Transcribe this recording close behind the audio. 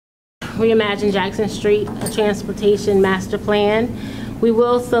Reimagine Jackson Street, a transportation master plan. We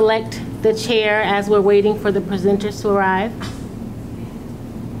will select the chair as we're waiting for the presenters to arrive.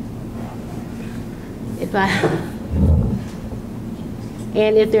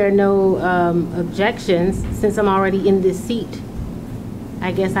 And if there are no objections, since I'm already in this seat,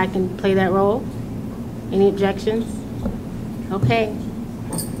 I guess I can play that role. Any objections? Okay.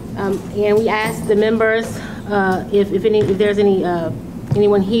 And we asked the members if there's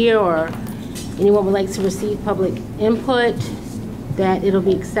anyone here or anyone would like to receive public input, that it'll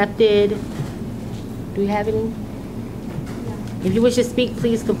be accepted. Do we have any? If you wish to speak,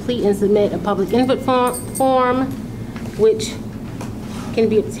 please complete and submit a public input form, which can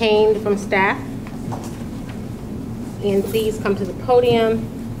be obtained from staff. And please come to the podium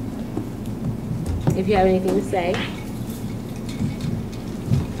if you have anything to say.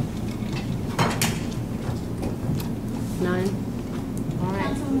 None? All right.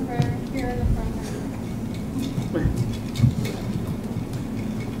 Councilmember here in the front.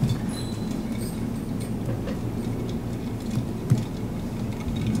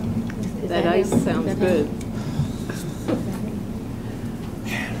 That ice sounds good.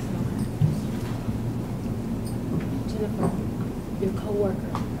 Jennifer, your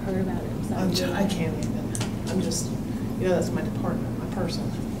coworker heard about it. So I can't even. I'm just, that's my department, my person.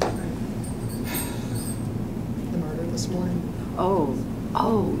 The murder this morning. Oh,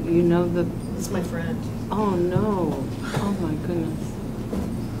 It's my friend. oh no, oh my goodness.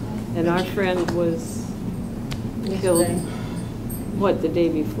 And our friend was killed, yesterday. what, the day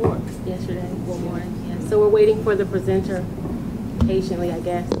before? Yesterday, one morning. Yeah. So we're waiting for the presenter patiently, I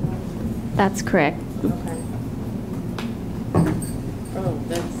guess. That's correct. Okay. Oh,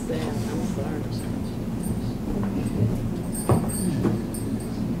 that's sad, I'm sorry.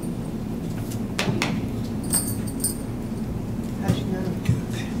 How'd you know?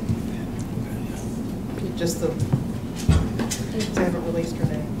 Just they haven't released her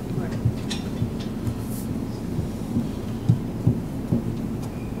name.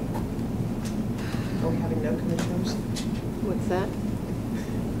 Are we having no commissioners? What's that?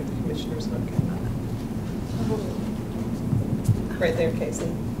 The commissioners not coming. Right there,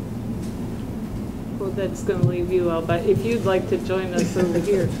 Casey. Well, that's going to leave you all, but if you'd like to join us over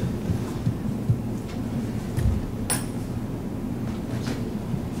here.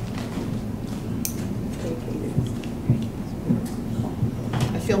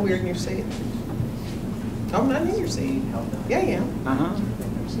 I feel weird in your seat. Oh, I'm not in your seat. Yeah, I am. Uh-huh.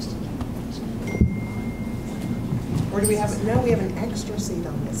 Or do we have, no, we have an extra seat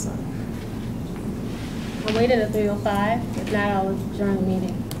on this side. We're waiting at 3:05. If not, I'll adjourn the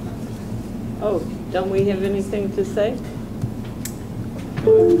meeting. Oh, don't we have anything to say?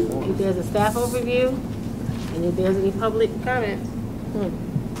 If there's a staff overview, and if there's any public comments.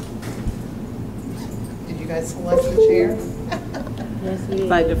 Did you guys select the chair? Yes, we did.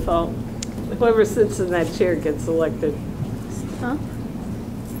 By default. Whoever sits in that chair gets elected. Huh?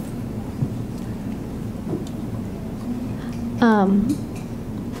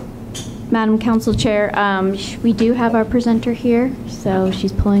 Madam Council Chair, we do have our presenter here, so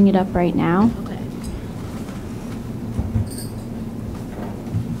she's pulling it up right now. Okay.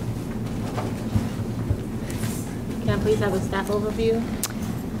 Can I please have a staff overview?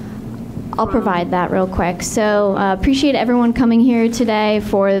 I'll provide that real quick. So appreciate everyone coming here today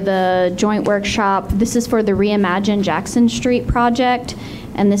for the joint workshop. This is for the Reimagine Jackson Street project,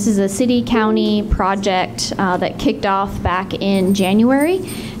 and this is a city-county project that kicked off back in January.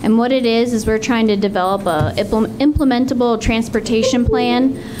 And what it is we're trying to develop a implementable transportation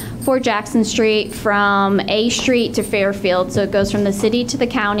plan for Jackson Street from A Street to Fairfield. So it goes from the city to the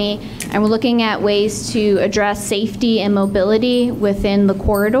county, and we're looking at ways to address safety and mobility within the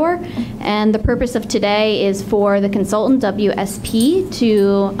corridor. And the purpose of today is for the consultant, WSP,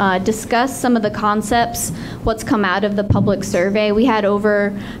 to discuss some of the concepts, what's come out of the public survey. We had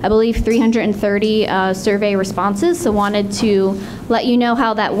over, I believe, 330 survey responses, so wanted to let you know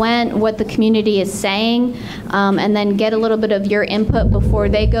how that went, what the community is saying, and then get a little bit of your input before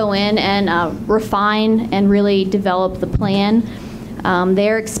they go in and refine and really develop the plan.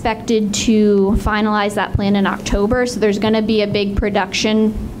 They're expected to finalize that plan in October, so there's going to be a big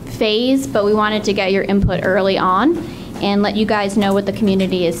production phase, but we wanted to get your input early on and let you guys know what the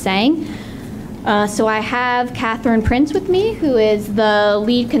community is saying. So I have Catherine Prince with me, who is the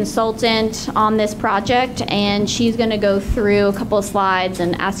lead consultant on this project, and she's going to go through a couple of slides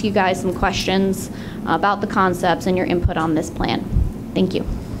and ask you guys some questions about the concepts and your input on this plan. Thank you.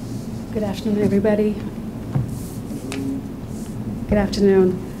 Good afternoon, everybody. Good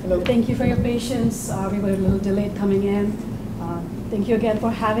afternoon. Hello. Thank you for your patience. We were a little delayed coming in. Thank you again for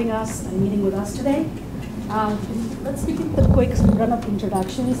having us and meeting with us today. Let's begin with a quick run of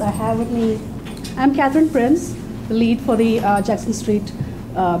introductions. I have with me, I'm Catherine Prince, the lead for the Jackson Street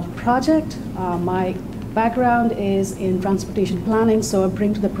project. My background is in transportation planning, so I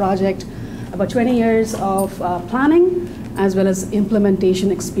bring to the project about 20 years of planning as well as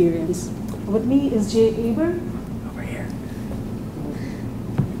implementation experience. With me is Jay Aber. Over here.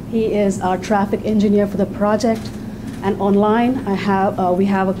 He is our traffic engineer for the project. And online, we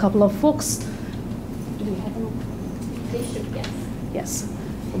have a couple of folks. Do we have them? They should, yes. Yes.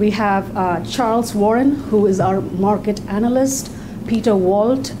 We have Charles Warren, who is our market analyst, Peter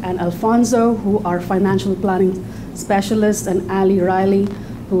Walt and Alfonso, who are financial planning specialists, and Ali Riley,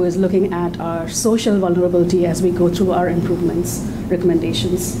 who is looking at our social vulnerability as we go through our improvements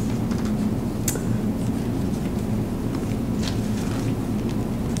recommendations.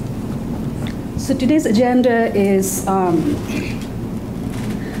 So today's agenda is a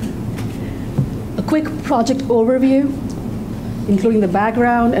quick project overview, including the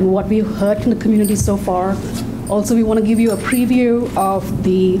background and what we've heard from the community so far. Also, we want to give you a preview of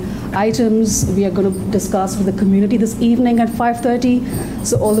the items we are going to discuss with the community this evening at 5:30.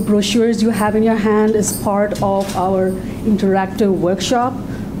 So all the brochures you have in your hand is part of our interactive workshop.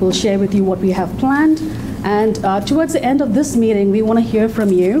 We'll share with you what we have planned. And towards the end of this meeting, we want to hear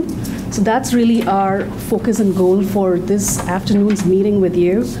from you. So that's really our focus and goal for this afternoon's meeting with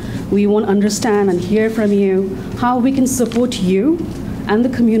you. We want to understand and hear from you how we can support you and the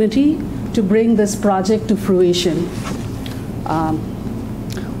community to bring this project to fruition.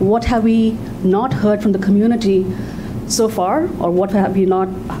 What have we not heard from the community so far, or what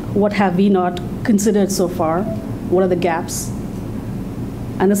have we not considered so far? What are the gaps?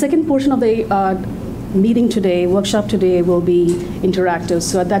 And the second portion of the meeting today, workshop today, will be interactive.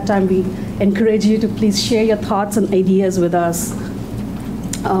 So at that time, we encourage you to please share your thoughts and ideas with us.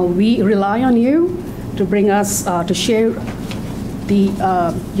 We rely on you to bring us, to share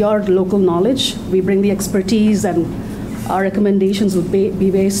your local knowledge. We bring the expertise, and our recommendations will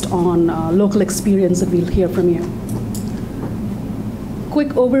be based on local experience that we'll hear from you.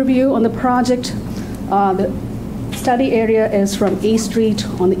 Quick overview on the project. The study area is from A Street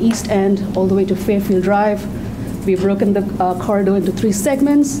on the east end all the way to Fairfield Drive. We've broken the corridor into 3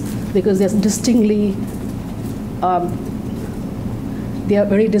 segments because there's distinctly, there are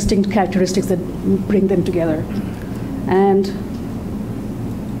very distinct characteristics that bring them together. And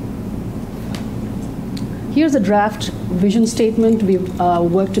here's a draft vision statement we've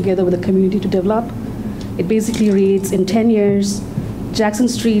worked together with the community to develop. It basically reads, in 10 years, Jackson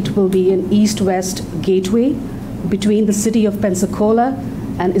Street will be an east-west gateway between the city of Pensacola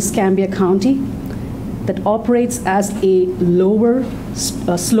and Escambia County that operates as a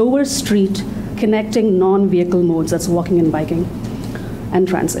slower street connecting non-vehicle modes, that's walking and biking, and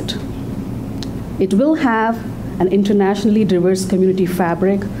transit. It will have an internationally diverse community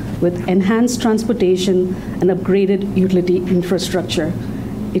fabric with enhanced transportation and upgraded utility infrastructure.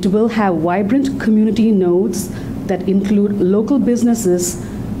 It will have vibrant community nodes that include local businesses,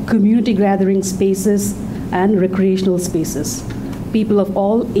 community gathering spaces, and recreational spaces. People of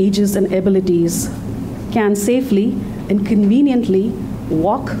all ages and abilities can safely and conveniently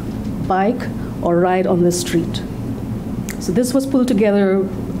walk, bike, or ride on the street. So this was pulled together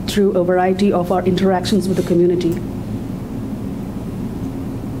through a variety of our interactions with the community.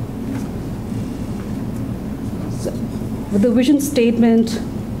 So, with the vision statement,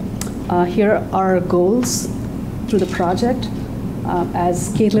 here are our goals through the project. As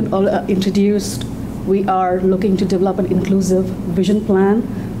Caitlin introduced, we are looking to develop an inclusive vision plan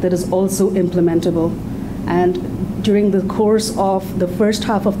that is also implementable. And during the course of the first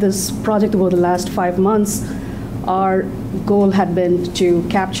half of this project, over the last 5 months, our goal had been to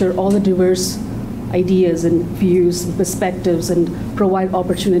capture all the diverse ideas and views, perspectives, and provide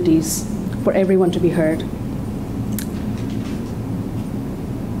opportunities for everyone to be heard.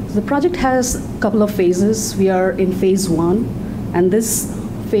 The project has a couple of phases. We are in phase 1, and this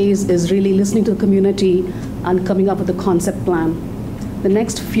phase is really listening to the community and coming up with a concept plan. The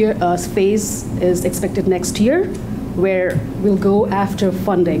next phase is expected next year, where we'll go after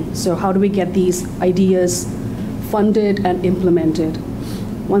funding. So how do we get these ideas funded and implemented?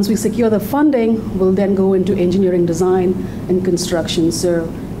 Once we secure the funding, we'll then go into engineering design and construction. So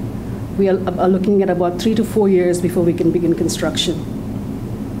we are looking at about 3 to 4 years before we can begin construction.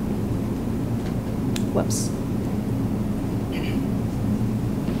 Whoops.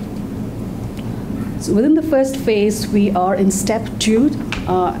 So within the first phase, we are in step 2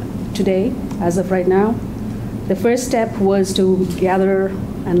 today, as of right now. The first step was to gather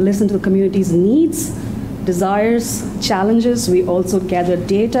and listen to the community's needs desires, challenges. We also gather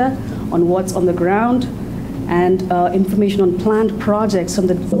data on what's on the ground and information on planned projects from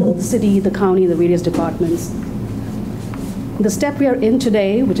the city, the county, the various departments. The step we are in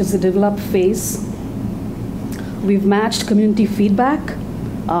today, which is the develop phase, we've matched community feedback,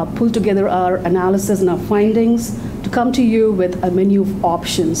 pulled together our analysis and our findings to come to you with a menu of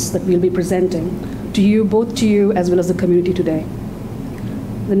options that we'll be presenting to you, both to you as well as the community today.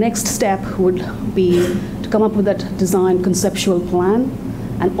 The next step would be to come up with that design conceptual plan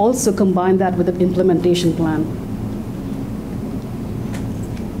and also combine that with an implementation plan.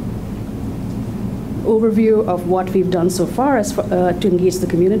 Overview of what we've done so far as to engage the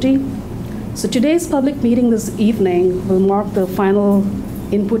community. So today's public meeting this evening will mark the final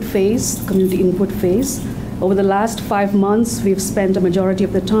input phase, community input phase. Over the last 5 months, we've spent a majority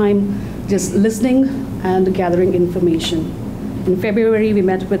of the time just listening and gathering information. In February, we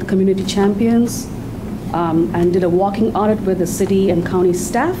met with community champions and did a walking audit with the city and county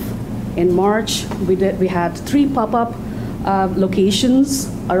staff. In March, we had 3 pop-up locations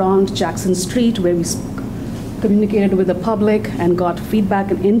around Jackson Street where we communicated with the public and got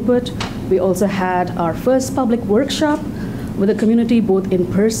feedback and input. We also had our first public workshop with the community, both in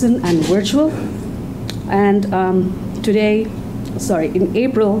person and virtual. And in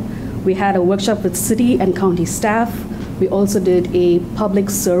April, we had a workshop with city and county staff. We also did a public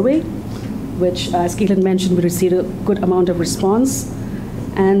survey, which, as Caitlin mentioned, we received a good amount of response.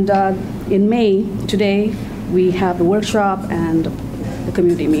 And in May, today, we have the workshop and the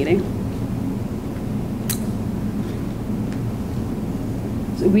community meeting.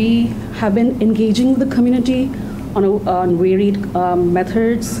 So we have been engaging the community on varied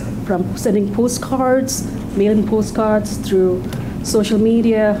methods, from sending postcards, mailing postcards, through social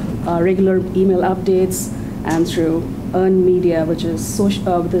media, regular email updates, and through earned media, which is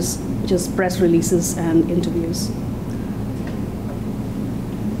press releases and interviews.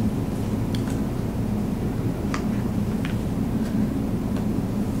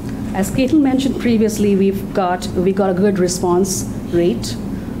 As Caitlin mentioned previously, we got a good response rate.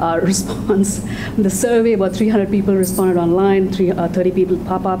 The survey, about 300 people responded online, 30 people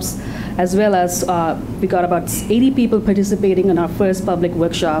pop-ups, as well as we got about 80 people participating in our first public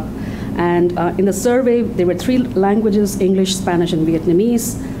workshop. And in the survey, there were 3 languages: English, Spanish, and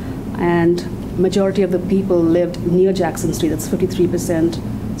Vietnamese. And majority of the people lived near Jackson Street. That's 53%.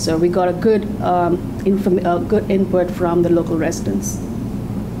 So we got a good input from the local residents.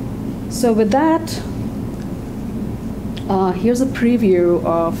 So with that, here's a preview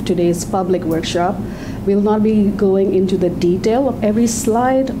of today's public workshop. We'll not be going into the detail of every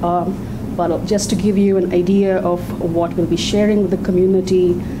slide, but just to give you an idea of what we'll be sharing with the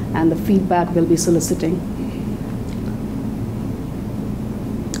community and the feedback we'll be soliciting.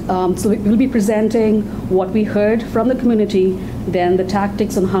 So we'll be presenting what we heard from the community, then the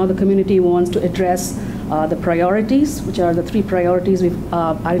tactics on how the community wants to address the priorities, which are the 3 priorities we've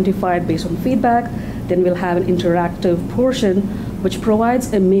identified based on feedback. Then we'll have an interactive portion which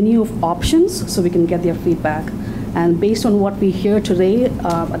provides a menu of options so we can get their feedback. And based on what we hear today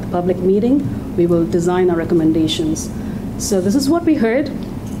at the public meeting, we will design our recommendations. So this is what we heard.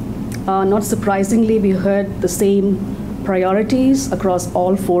 Not surprisingly, we heard the same priorities across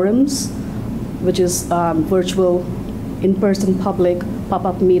all forums, which is virtual, in-person public,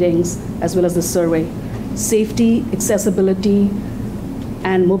 pop-up meetings, as well as the survey. Safety, accessibility,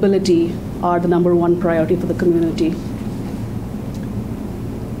 and mobility are the #1 priority for the community.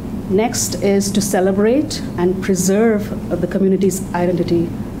 Next is to celebrate and preserve the community's identity.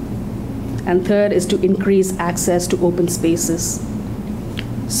 And third is to increase access to open spaces.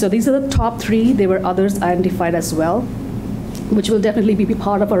 So these are the top 3. There were others identified as well, which will definitely be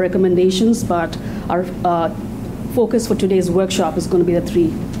part of our recommendations, but our focus for today's workshop is going to be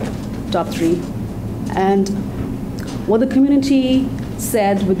the top 3. And what the community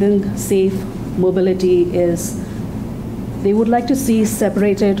said within safe mobility is they would like to see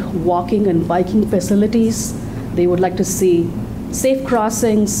separated walking and biking facilities. They would like to see safe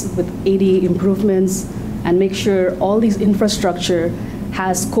crossings with ADA improvements and make sure all these infrastructure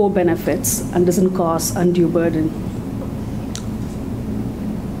has co-benefits and doesn't cause undue burden.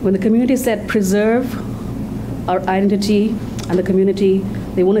 When the community said preserve our identity and the community,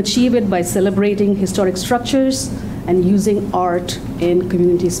 they want to achieve it by celebrating historic structures and using art in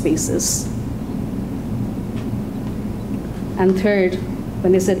community spaces. And third,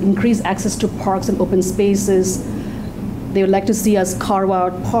 when they said increase access to parks and open spaces, they would like to see us carve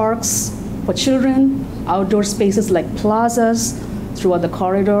out parks for children, outdoor spaces like plazas throughout the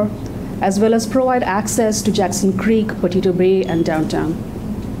corridor, as well as provide access to Jackson Creek, Potato Bay, and downtown.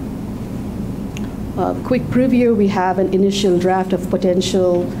 quick preview, we have an initial draft of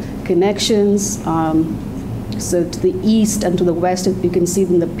potential connections. So to the east and to the west, you can see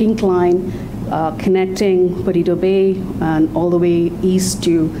in the pink line connecting Perdido Bay and all the way east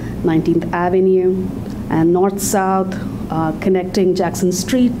to 19th Avenue, and north-south connecting Jackson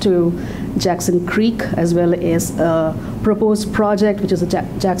Street to Jackson Creek, as well as a proposed project, which is a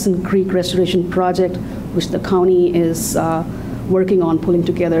Jackson Creek Restoration Project, which the county is working on pulling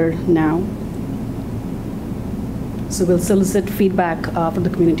together now. So we'll solicit feedback from the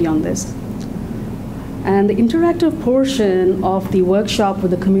community on this. And the interactive portion of the workshop with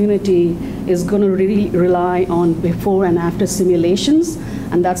the community is going to really rely on before and after simulations,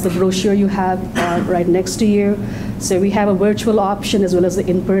 and that's the brochure you have right next to you. So we have a virtual option as well as the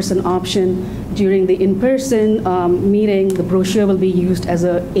in-person option. During the in-person meeting, the brochure will be used as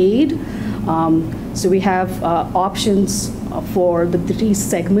an aid. So we have options for the 3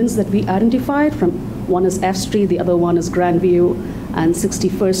 segments that we identified. One is F Street, the other one is Grandview, and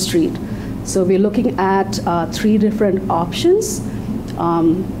 61st Street. So we're looking at 3 different options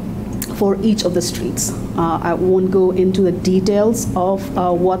for each of the streets. I won't go into the details of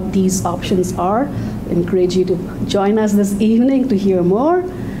what these options are. I encourage you to join us this evening to hear more.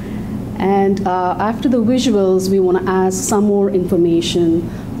 And after the visuals, we want to ask some more information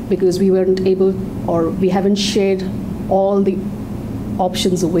because we weren't able, or we haven't shared all the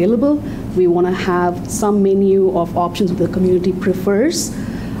options available. We want to have some menu of options that the community prefers.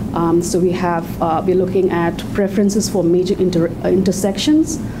 So we're looking at preferences for major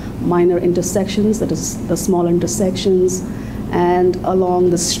intersections, minor intersections, that is the small intersections, and along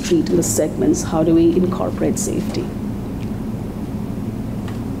the street in the segments, how do we incorporate safety?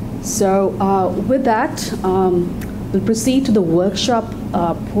 So with that, we'll proceed to the workshop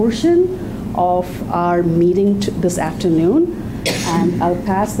portion of our meeting this afternoon. And I'll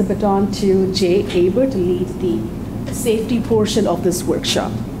pass the baton to Jay Aber to lead the safety portion of this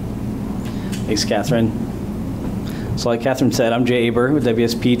workshop. Thanks, Catherine. So like Catherine said, I'm Jay Aber, with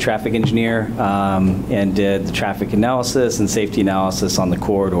WSP traffic engineer, and did the traffic analysis and safety analysis on the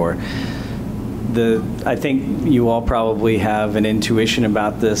corridor. I think you all probably have an intuition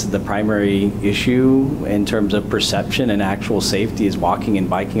about this. The primary issue in terms of perception and actual safety is walking and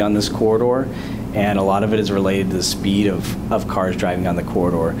biking on this corridor. And a lot of it is related to the speed of cars driving on the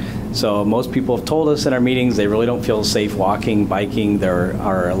corridor. So most people have told us in our meetings they really don't feel safe walking, biking. There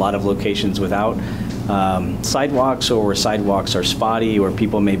are a lot of locations without sidewalks, or where sidewalks are spotty, or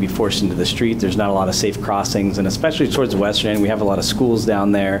people may be forced into the street. There's not a lot of safe crossings, and especially towards the western end, we have a lot of schools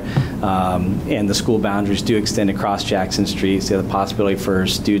down there, and the school boundaries do extend across Jackson Street, so the possibility for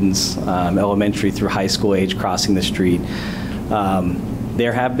students, elementary through high school age, crossing the street.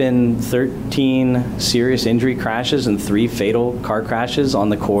 There have been 13 serious injury crashes and 3 fatal car crashes on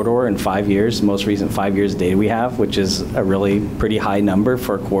the corridor in 5 years, the most recent 5 years data we have, which is a really pretty high number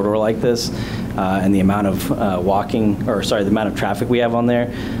for a corridor like this, and the amount of the amount of traffic we have on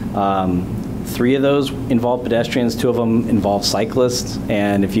there. 3 of those involve pedestrians, 2 of them involve cyclists,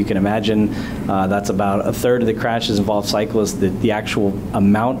 and if you can imagine, that's about a third of the crashes involve cyclists. The actual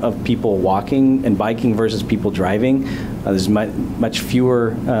amount of people walking and biking versus people driving, there's much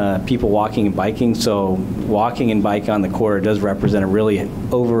fewer people walking and biking, so walking and biking on the corridor does represent a really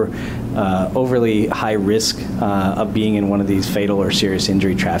overly high risk of being in one of these fatal or serious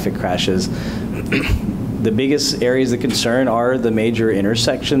injury traffic crashes. The biggest areas of concern are the major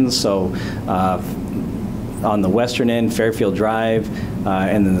intersections. So on the western end, Fairfield Drive,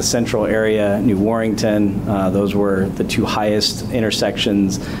 and then the central area, New Warrington, those were the 2 highest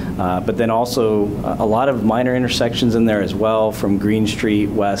intersections. But then also a lot of minor intersections in there as well, from Green Street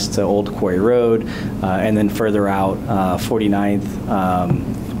west to Old Quarry Road, and then further out,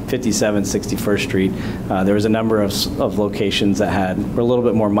 49th, 57th, 61st Street. There was a number of locations that were a little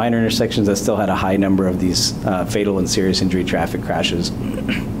bit more minor intersections that still had a high number of these fatal and serious injury traffic crashes.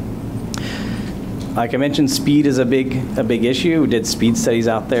 Like I mentioned, speed is a big issue. We did speed studies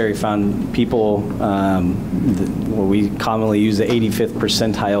out there. We found people, where we commonly use the 85th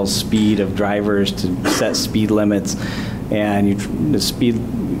percentile speed of drivers to set speed limits, and the speed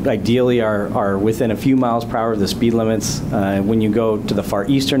ideally are within a few miles per hour of the speed limits. When you go to the far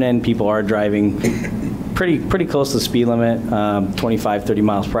eastern end, people are driving pretty close to the speed limit, 25, 30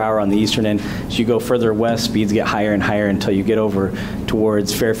 miles per hour on the eastern end. As you go further west, speeds get higher and higher until you get over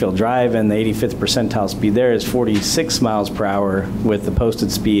towards Fairfield Drive, and the 85th percentile speed there is 46 miles per hour with the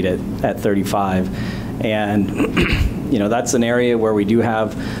posted speed at 35. And that's an area where we do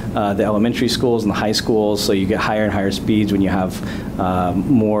have the elementary schools and the high schools, so you get higher and higher speeds when you have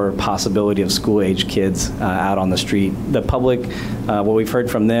more possibility of school-age kids out on the street. The public, what we've heard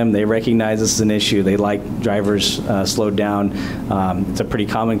from them, they recognize this is an issue. They like drivers slowed down. It's a pretty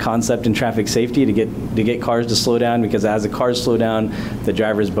common concept in traffic safety to get cars to slow down, because as the cars slow down, the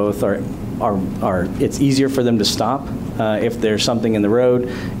drivers both are it's easier for them to stop if there's something in the road.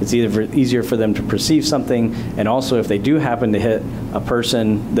 It's easier for them to perceive something, and also if they do happen to hit a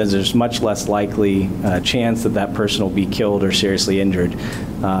person, then there's much less likely chance that that person will be killed or seriously injured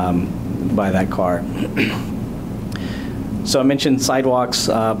by that car. So I mentioned sidewalks,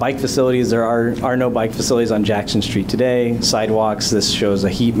 bike facilities. There are no bike facilities on Jackson Street today. Sidewalks, this shows a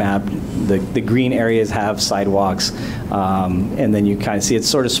heat map. The green areas have sidewalks, and then you kind of see it's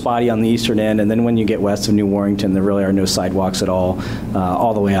sort of spotty on the eastern end, and then when you get west of New Warrington, there really are no sidewalks at all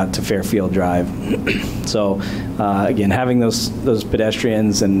the way out to Fairfield Drive. So again, having those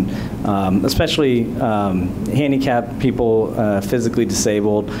pedestrians and especially handicapped people, physically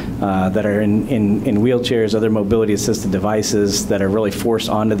disabled, that are in wheelchairs, other mobility assisted devices that are really forced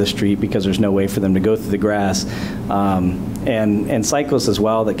onto the street because there's no way for them to go through the grass, and cyclists as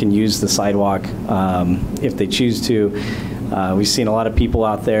well that can use the sidewalk if they choose to. We've seen a lot of people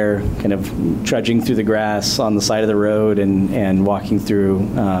out there kind of trudging through the grass on the side of the road and walking through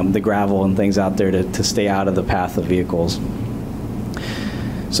the gravel and things out there to stay out of the path of vehicles.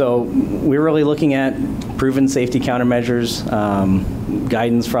 So we're really looking at proven safety countermeasures,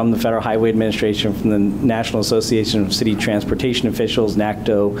 guidance from the Federal Highway Administration, from the National Association of City Transportation Officials,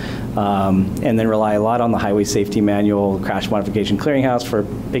 NACTO, and then rely a lot on the Highway Safety Manual, Crash Modification Clearinghouse for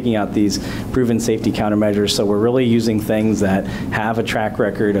picking out these proven safety countermeasures. So we're really using things that have a track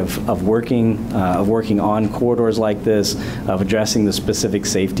record of working on corridors like this, of addressing the specific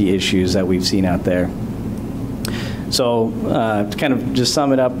safety issues that we've seen out there. So to kind of just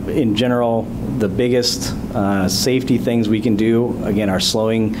sum it up in general, the biggest safety things we can do, again, are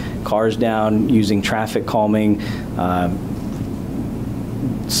slowing cars down, using traffic calming,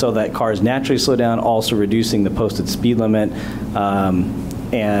 so that cars naturally slow down, also reducing the posted speed limit,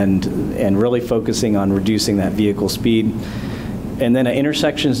 and really focusing on reducing that vehicle speed. And then at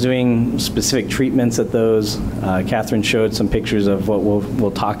intersections, doing specific treatments at those. Catherine showed some pictures of what we'll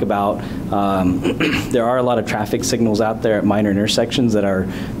talk about. There are a lot of traffic signals out there at minor intersections that are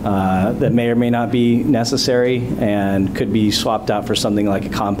that may or may not be necessary and could be swapped out for something like a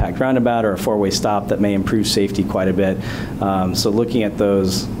compact roundabout or a four-way stop that may improve safety quite a bit. So looking at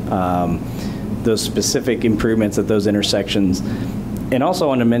those specific improvements at those intersections. And also I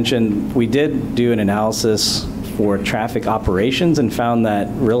want to mention, we did do an analysis for traffic operations and found that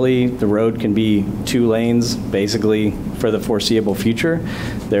really the road can be 2 lanes basically for the foreseeable future.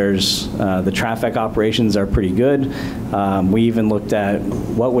 There's the traffic operations are pretty good. We even looked at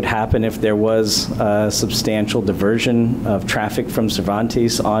what would happen if there was a substantial diversion of traffic from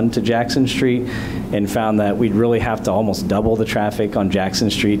Cervantes onto Jackson Street, and found that we'd really have to almost double the traffic on Jackson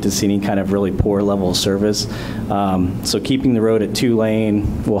Street to see any kind of really poor level of service. So keeping the road at 2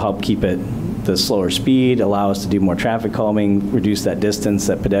 lane will help keep it the slower speed, allow us to do more traffic calming, reduce that distance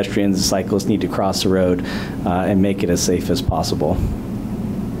that pedestrians and cyclists need to cross the road, and make it as safe as possible.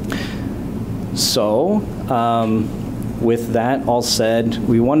 So with that all said,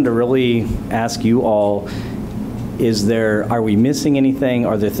 we wanted to really ask you all, are we missing anything?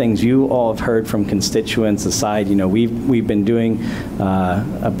 Are there things you all have heard from constituents aside? We've been doing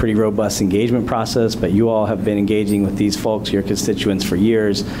a pretty robust engagement process, but you all have been engaging with these folks, your constituents, for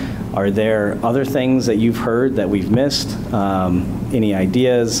years. Are there other things that you've heard that we've missed? Any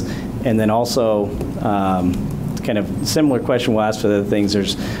ideas? And then also, kind of similar question we'll ask for the other things.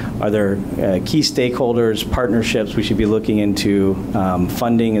 Are there key stakeholders, partnerships we should be looking into?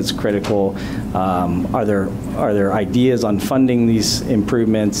 Funding is critical. Are there ideas on funding these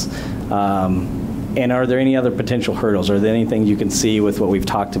improvements? And are there any other potential hurdles? Are there anything you can see with what we've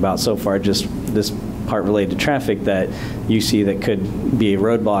talked about so far, just this part related to traffic, that you see that could be a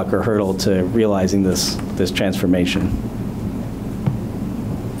roadblock or hurdle to realizing this transformation?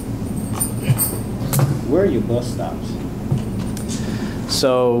 Where are your bus stops?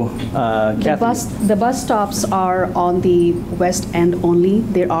 So, the bus stops are on the west end only.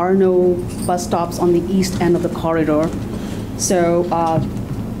 There are no bus stops on the east end of the corridor. So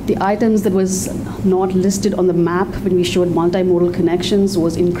the items that was not listed on the map when we showed multimodal connections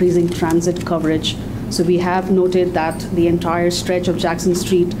was increasing transit coverage. So we have noted that the entire stretch of Jackson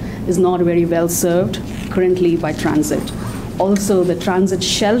Street is not very well served currently by transit. Also, the transit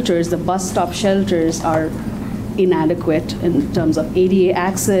shelters, the bus stop shelters, are inadequate in terms of ADA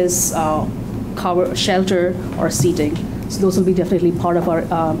access, cover, shelter, or seating. So those will be definitely part of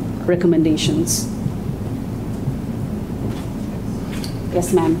our recommendations.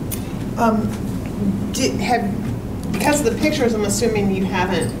 Yes, ma'am. Because of the pictures, I'm assuming you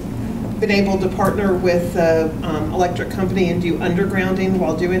haven't been able to partner with the electric company and do undergrounding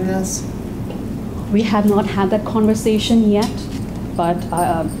while doing this? We have not had that conversation yet, but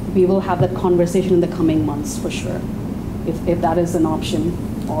we will have that conversation in the coming months for sure, if that is an option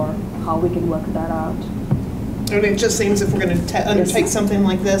or how we can work that out. And it just seems if we're going to undertake something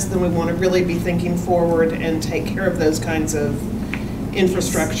like this, then we want to really be thinking forward and take care of those kinds of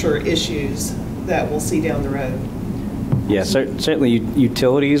infrastructure issues that we'll see down the road. Yeah, certainly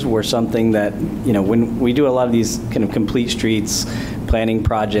utilities were something that, when we do a lot of these kind of complete streets planning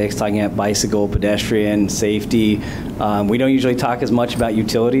projects, talking about bicycle, pedestrian, safety, we don't usually talk as much about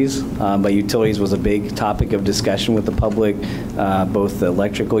utilities, but utilities was a big topic of discussion with the public, both the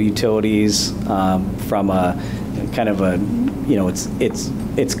electrical utilities from a kind of a,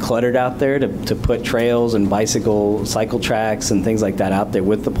 it's cluttered out there to put trails and cycle tracks and things like that out there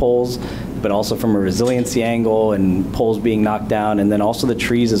with the poles, but also from a resiliency angle and poles being knocked down, and then also the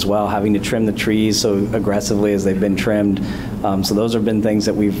trees as well, having to trim the trees so aggressively as they've been trimmed. So those have been things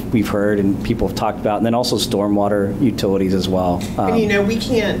that we've heard and people have talked about, and then also stormwater utilities as well. And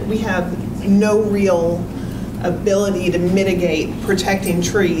we have no real ability to mitigate protecting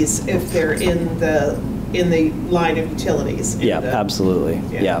trees if they're in the line of utilities. Yeah, absolutely.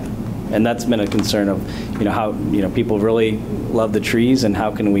 Yeah. And that's been a concern of, how, people really love the trees, and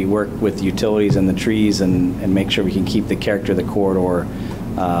how can we work with utilities and the trees and make sure we can keep the character of the corridor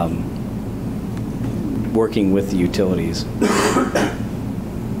working with the utilities.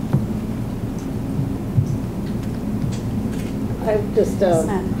 I have just a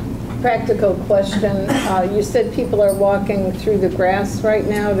practical question. You said people are walking through the grass right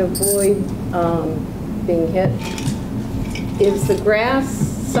now to avoid being hit. Is the grass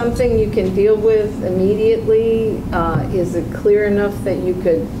something you can deal with immediately? Is it clear enough that you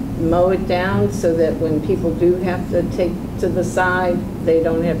could mow it down so that when people do have to take to the side, they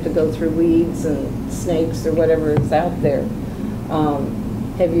don't have to go through weeds and snakes or whatever is out there?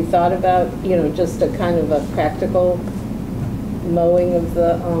 Have you thought about, just a kind of a practical mowing of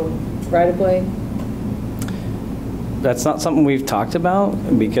the right-of-way? That's not something we've talked about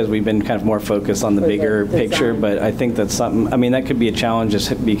because we've been kind of more focused on the bigger picture, but I think that's something, that could be a challenge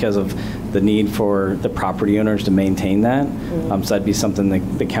just because of the need for the property owners to maintain that. So that'd be something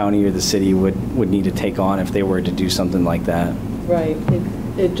that the county or the city would need to take on if they were to do something like that. Right.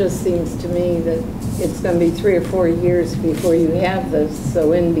 It just seems to me that it's going to be 3 or 4 years before you have this,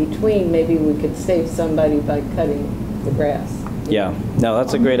 so in between, maybe we could save somebody by cutting the grass. Yeah, no,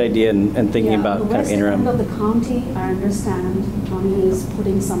 that's a great idea, and thinking about kind of interim. The west end of the county, I understand, the county is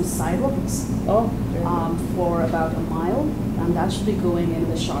putting some sidewalks for about a mile, and that should be going in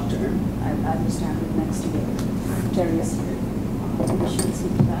the short term. I understand next year. Terry is here. We should see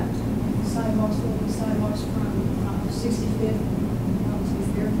that. Sidewalks will be sidewalks from 65th to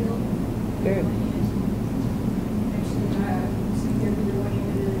Fairfield. Good. Actually, I think they're going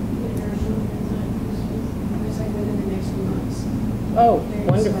into their it's like within the next few months. Oh, They're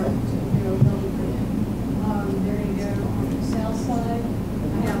wonderful. They're going to go on the south side. I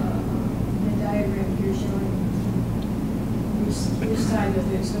have a diagram here showing which side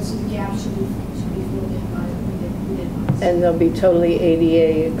of it. So the gap should be filled in by we did. And they'll be totally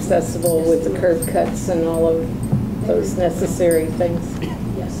ADA accessible with the curb cuts and all of those necessary things.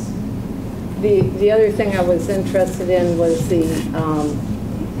 Yes. The other thing I was interested in was the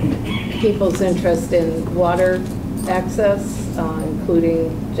people's interest in water access,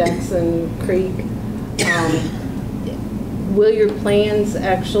 including Jackson Creek. Will your plans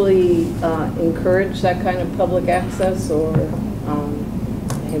actually encourage that kind of public access, or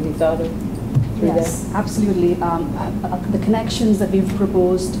have you thought of through Yes, that? absolutely. The connections that we've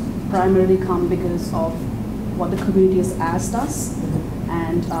proposed primarily come because of what the community has asked us.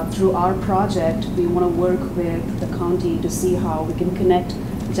 And through our project, we want to work with the county to see how we can connect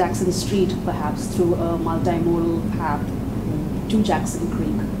Jackson Street perhaps through a multimodal path to Jackson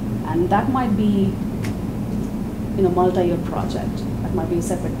Creek. And that might be multi-year project. That might be a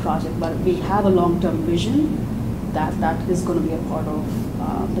separate project, but we have a long-term vision that is going to be a part of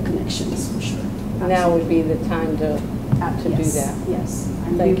the connections for sure. Now would be the time to do Yes, that. yes.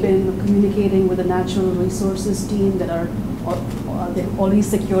 And Thank we've been communicating with the natural resources team that they've already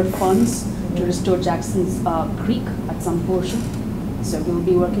secured funds to restore Jackson's Creek at some portion. So we'll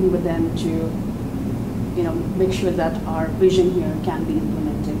be working with them to, make sure that our vision here can be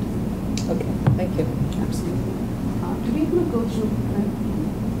implemented. Okay, thank you. Absolutely. Do we want to go through?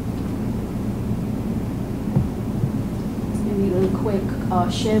 me real quick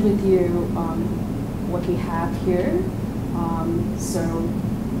share with you what we have here. So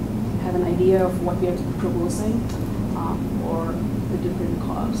have an idea of what we are proposing for the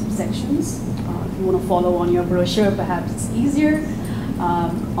different sections. If you want to follow on your brochure, perhaps it's easier.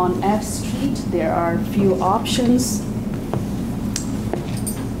 On F Street, there are a few options.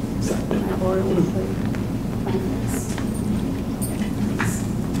 So I borrow the pamphlets.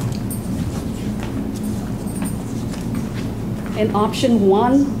 In option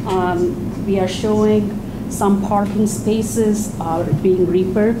 1, we are showing some parking spaces are being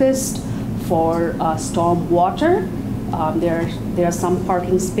repurposed for storm water. There are some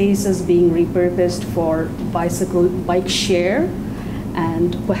parking spaces being repurposed for bike share,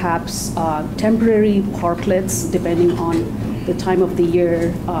 and perhaps temporary parklets depending on the time of the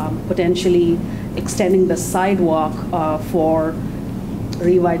year, potentially extending the sidewalk for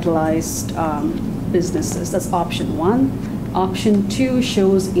revitalized businesses. That's option 1. Option 2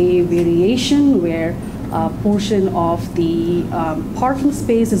 shows a variation where a portion of the parking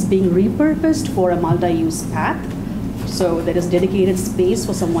space is being repurposed for a multi-use path. So there is dedicated space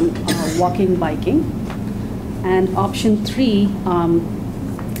for someone walking, biking. And option 3,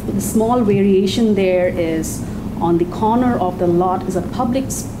 the small variation there is on the corner of the lot is a public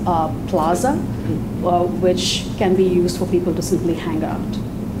plaza, which can be used for people to simply hang out.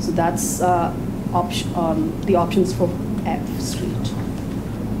 So that's the options for F Street.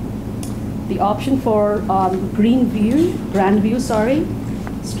 The option for Grandview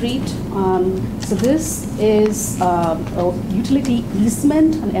Street. So this is a utility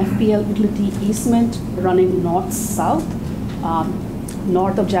easement, an FPL utility easement running north-south,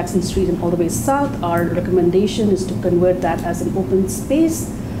 north of Jackson Street and all the way south. Our recommendation is to convert that as an open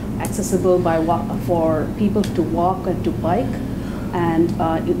space, accessible for people to walk and to bike. And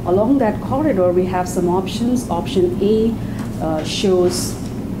along that corridor, we have some options. Option A shows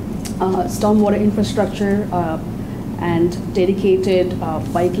stormwater infrastructure and dedicated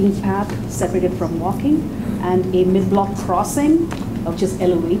biking path separated from walking, and a mid-block crossing, which is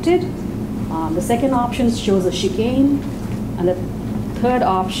elevated. The second option shows a chicane, and the third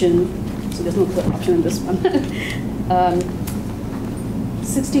option, so there's no third option in this one,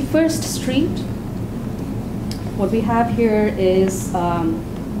 61st Street. What we have here is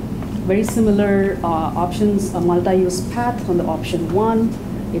very similar options, a multi-use path on the option 1.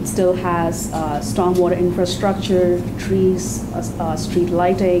 It still has stormwater infrastructure, trees, street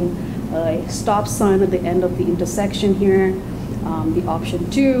lighting, a stop sign at the end of the intersection here. The option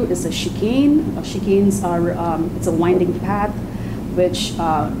 2 is a chicane. Chicanes are, it's a winding path, which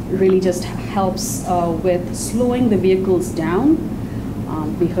really just helps with slowing the vehicles down.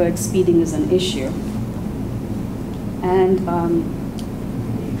 We heard speeding is an issue. And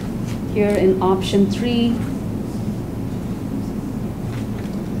here in option 3,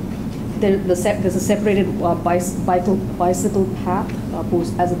 there's a separated bicycle path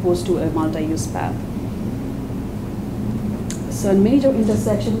as opposed to a multi-use path. So in major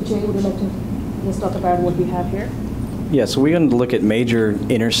intersection, Jay, would you like to just talk about what we have here? Yeah, so we're going to look at major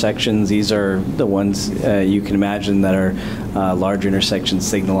intersections. These are the ones you can imagine that are large intersections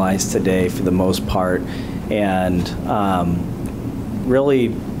signalized today for the most part. And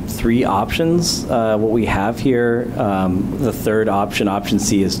really 3 options. What we have here, the third option, option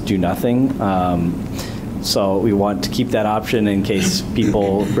C, is do nothing. So we want to keep that option in case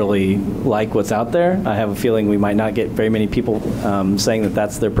people really like what's out there. I have a feeling we might not get very many people saying that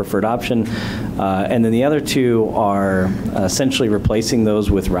that's their preferred option. And then the other 2 are essentially replacing those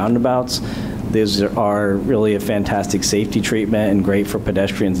with roundabouts. These are really a fantastic safety treatment and great for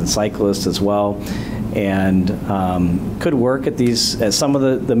pedestrians and cyclists as well, and could work at some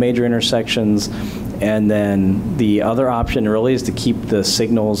of the major intersections. And then the other option really is to keep the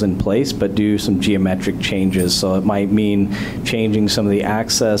signals in place, but do some geometric changes. So it might mean changing some of the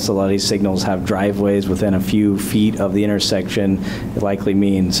access. A lot of these signals have driveways within a few feet of the intersection. It likely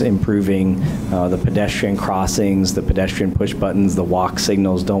means improving the pedestrian crossings, the pedestrian push buttons, the walk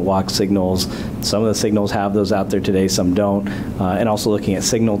signals, don't walk signals. Some of the signals have those out there today, some don't. And also looking at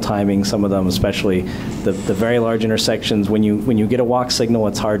signal timing, some of them, especially the very large intersections, when you get a walk signal,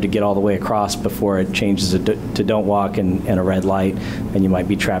 it's hard to get all the way across before it changes to don't walk and a red light, and you might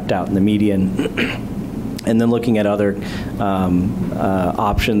be trapped out in the median. And then looking at other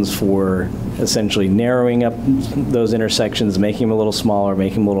options for essentially narrowing up those intersections, making them a little smaller,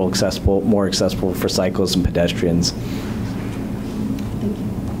 making them a little accessible, more accessible for cyclists and pedestrians.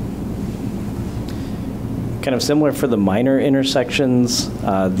 Kind of similar for the minor intersections.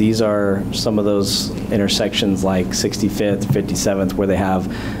 These are some of those intersections like 65th, 57th, where they have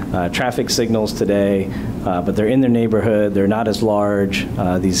traffic signals today, but they're in their neighborhood. They're not as large.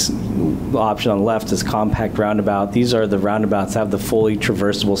 The option on the left is compact roundabout. These are the roundabouts that have the fully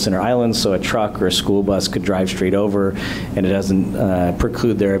traversable center islands, so a truck or a school bus could drive straight over, and it doesn't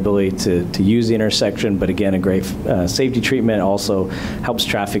preclude their ability to use the intersection. But again, a great safety treatment. Also helps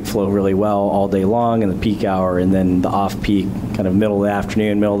traffic flow really well all day long in the peak hour, and then the off-peak, kind of middle of the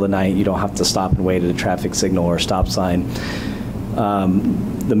afternoon, middle of the night, you don't have to stop and wait at a traffic signal or stop sign.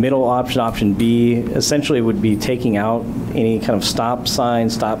 The middle option, option B, essentially would be taking out any kind of stop sign,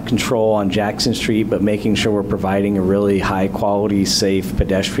 stop control on Jackson Street, but making sure we're providing a really high quality, safe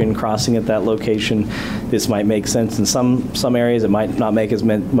pedestrian crossing at that location. This might make sense in some areas. It might not make as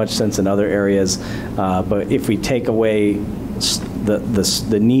much sense in other areas. But if we take away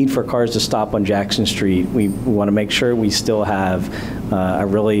the need for cars to stop on Jackson Street, we want to make sure we still have a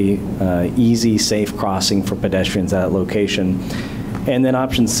really easy, safe crossing for pedestrians at that location. And then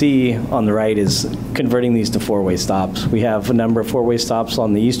option C on the right is converting these to four-way stops. We have a number of four-way stops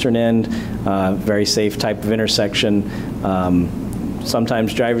on the eastern end, very safe type of intersection.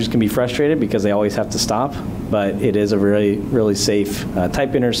 Sometimes drivers can be frustrated because they always have to stop, but it is a really, really safe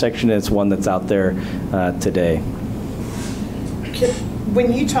type intersection. It's one that's out there today.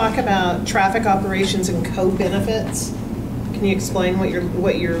 When you talk about traffic operations and co-benefits, can you explain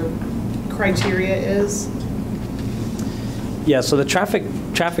what your criteria is? Yeah, so the traffic,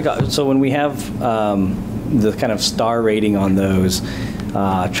 so when we have the kind of star rating on those,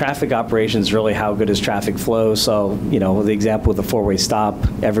 traffic operations, really how good is traffic flow. So, the example with the four-way stop,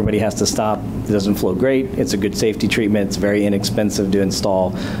 everybody has to stop. It doesn't flow great. It's a good safety treatment. It's very inexpensive to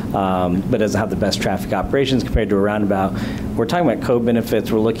install, but doesn't have the best traffic operations compared to a roundabout. We're talking about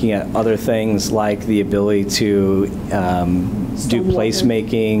co-benefits. We're looking at other things like the ability to do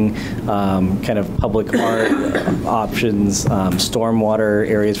placemaking, kind of public art options, stormwater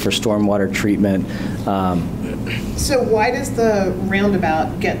areas for stormwater treatment. So why does the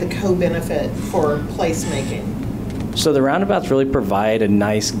roundabout get the co-benefit for placemaking? So the roundabouts really provide a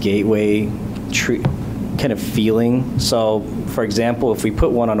nice gateway kind of feeling. So, for example, if we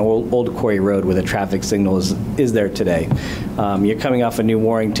put one on Old Quarry Road where the traffic signal is there today, you're coming off of New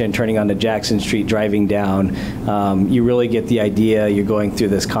Warrington, turning onto Jackson Street, driving down, you really get the idea. You're going through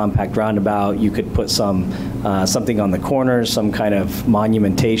this compact roundabout. You could put something on the corners, some kind of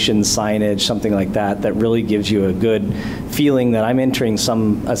monumentation, signage, something like that, that really gives you a good feeling that I'm entering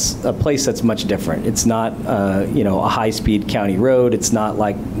a place that's much different. It's not, a high-speed county road. It's not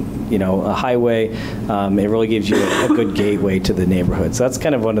like, a highway. It really gives you a good gateway to the neighborhood. So that's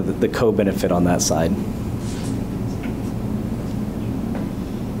kind of one of the co-benefit on that side.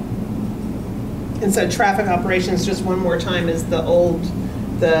 And so traffic operations, just one more time, is the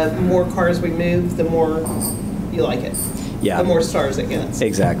more cars we move, the more you like it. Yeah. The more stars it gets.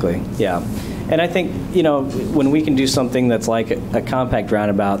 Exactly, yeah. And I think, when we can do something that's like a compact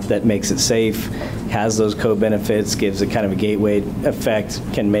roundabout that makes it safe, has those co-benefits, gives it kind of a gateway effect,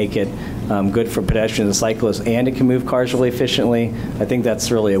 can make it good for pedestrians and cyclists, and it can move cars really efficiently, I think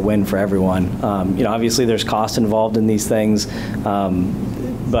that's really a win for everyone. Obviously there's cost involved in these things,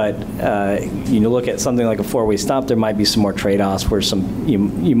 but you look at something like a four-way stop, there might be some more trade-offs where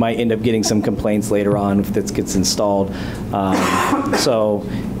you might end up getting some complaints later on if this gets installed. So,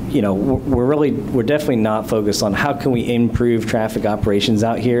 we're definitely not focused on how can we improve traffic operations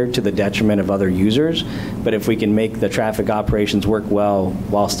out here to the detriment of other users. But if we can make the traffic operations work well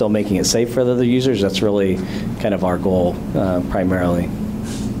while still making it safe for the other users, that's really kind of our goal primarily.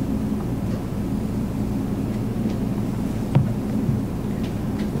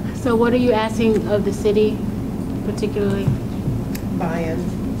 So what are you asking of the city particularly?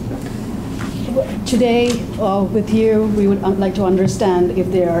 Buy-in. Today, with you, we would like to understand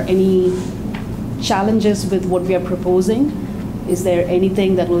if there are any challenges with what we are proposing. Is there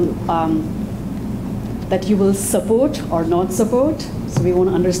anything that you will support or not support? So we want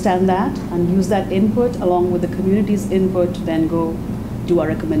to understand that and use that input along with the community's input to then go do our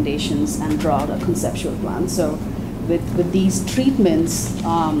recommendations and draw out a conceptual plan. So with these treatments,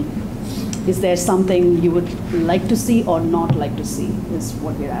 is there something you would like to see or not like to see is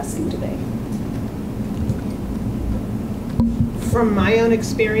what we're asking today. From my own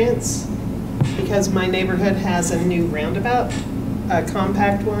experience, because my neighborhood has a new roundabout, a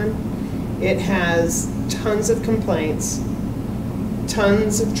compact one, it has tons of complaints,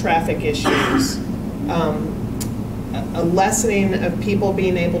 tons of traffic issues, a lessening of people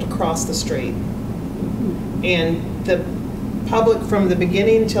being able to cross the street. And the public from the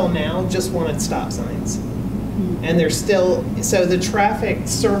beginning till now just wanted stop signs. And they're still, so the traffic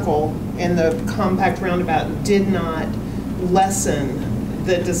circle and the compact roundabout did not lessen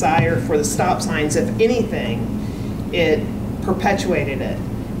the desire for the stop signs. If anything, it perpetuated it,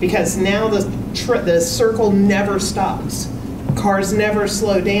 because now the circle never stops. Cars never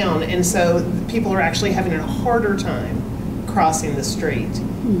slow down, and so people are actually having a harder time crossing the street.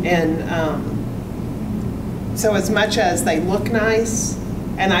 And so as much as they look nice,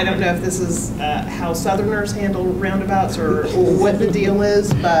 and I don't know if this is how Southerners handle roundabouts or what the deal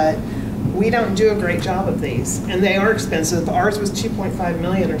is, but we don't do a great job of these, and they are expensive. Ours was $2.5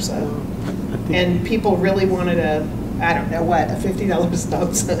 million or so, and people really wanted a $50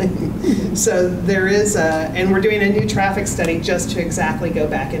 stop sign. So there is and we're doing a new traffic study just to exactly go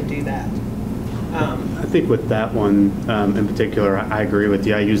back and do that. I think with that one in particular, I agree with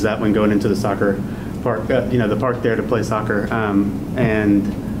you. I use that one going into the soccer park, the park there to play soccer,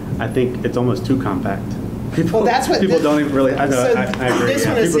 and I think it's almost too compact. People, that's what people don't even really. I agree. This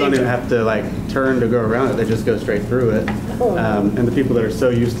one People don't even have to like turn to go around it; they just go straight through it. And the people that are so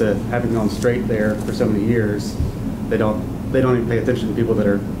used to having gone straight there for so many years, they don't even pay attention to people that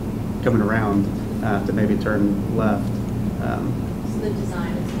are coming around to maybe turn left. So the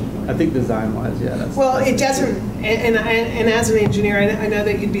design is important. I think design-wise, yeah. It doesn't, and as an engineer, I know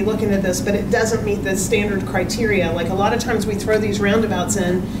that you'd be looking at this, but it doesn't meet the standard criteria. Like a lot of times we throw these roundabouts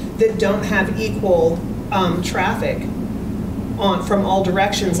in that don't have equal traffic from all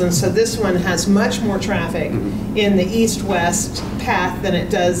directions, and so this one has much more traffic in the east-west path than it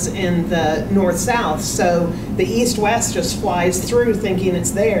does in the north-south. So the east-west just flies through thinking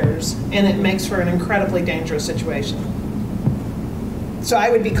it's theirs, and it makes for an incredibly dangerous situation. So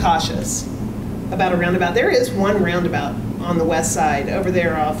I would be cautious about a roundabout. There is one roundabout on the west side over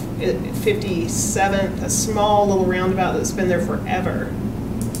there off 57th, a small little roundabout that's been there forever.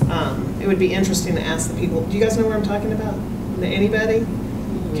 It would be interesting to ask the people. Do you guys know where I'm talking about? Anybody?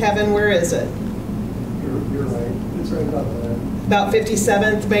 Kevin, where is it? You're right. It's right about there. About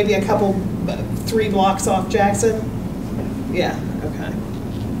 57th, maybe a couple, 3 blocks off Jackson? Yeah, okay.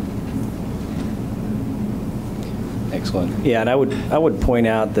 Excellent. Yeah, and I would point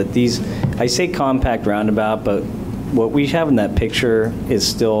out that I say compact roundabout, but what we have in that picture is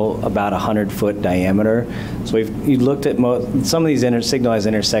still about 100-foot diameter. So you looked at some of these signalized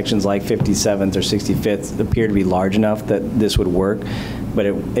intersections like 57th or 65th appear to be large enough that this would work, but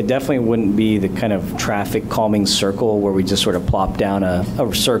it definitely wouldn't be the kind of traffic calming circle where we just sort of plop down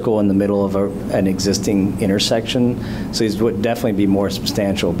a circle in the middle of an existing intersection. So these would definitely be more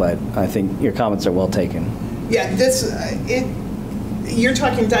substantial, but I think your comments are well taken. Yeah, you're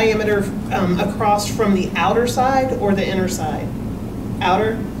talking diameter across from the outer side or the inner side?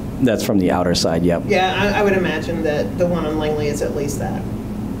 Outer? That's from the outer side, yep. Yeah, I would imagine that the one on Langley is at least that.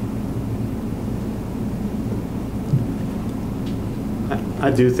 I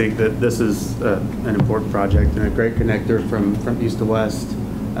do think that this is an important project and a great connector from east to west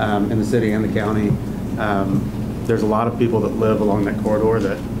in the city and the county. There's a lot of people that live along that corridor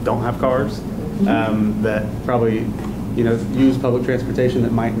that don't have cars, that probably use public transportation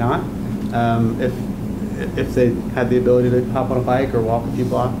that might not, if they had the ability to hop on a bike or walk a few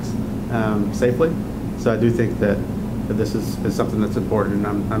blocks safely. So I do think that this is something that's important,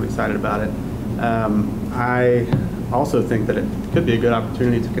 and I'm excited about it. I also think that it could be a good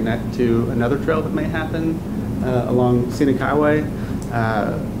opportunity to connect to another trail that may happen along Scenic Highway,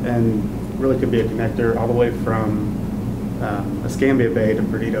 and really could be a connector all the way from Escambia Bay to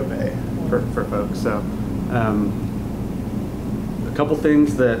Perdido Bay for folks. So. A couple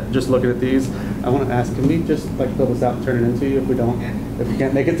things that, just looking at these, I want to ask, can we just fill this out and turn it into you if we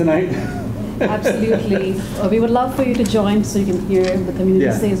can't make it tonight? Absolutely. We would love for you to join so you can hear the community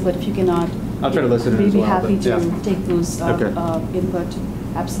says, but if you cannot, I'll try to listen we'd as be well, happy but, to take those input.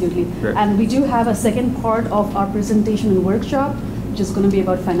 Absolutely. Great. And we do have a second part of our presentation and workshop, which is going to be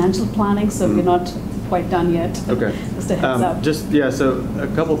about financial planning, so we're not quite done yet. Okay. Just a heads up. So a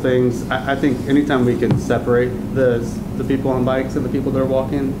couple things. I think anytime we can separate the people on bikes and the people that are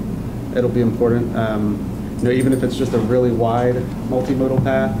walking, it'll be important. Even if it's just a really wide multimodal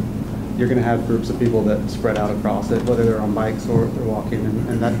path, you're going to have groups of people that spread out across it, whether they're on bikes or they're walking,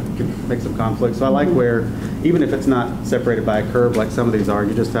 and that can make some conflict. So I like where, even if it's not separated by a curb like some of these are,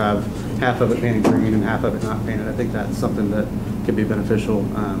 you just have half of it painted green and half of it not painted. I think that's something that could be beneficial,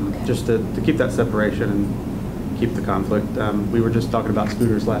 just to keep that separation and keep the conflict. We were just talking about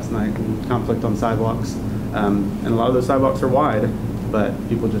scooters last night and conflict on sidewalks, and a lot of those sidewalks are wide, but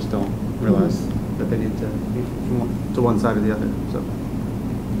people just don't realize that they need to be to one side or the other. So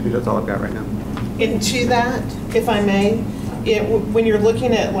I think that's all I've got right now. And to that, if I may, when you're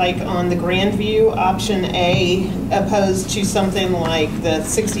looking at on the Grand View, option A, opposed to something like the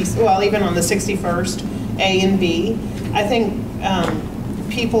even on the 61st, A and B, I think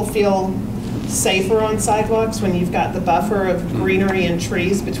people feel safer on sidewalks when you've got the buffer of greenery and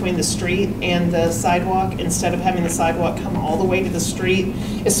trees between the street and the sidewalk, instead of having the sidewalk come all the way to the street,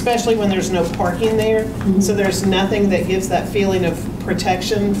 especially when there's no parking there. So there's nothing that gives that feeling of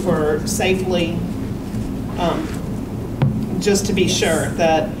protection for safely, just to be sure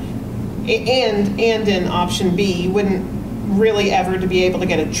that, and in option B, you wouldn't really ever to be able to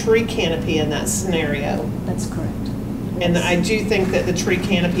get a tree canopy in that scenario. That's correct. And I do think that the tree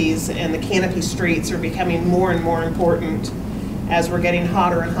canopies and the canopy streets are becoming more and more important as we're getting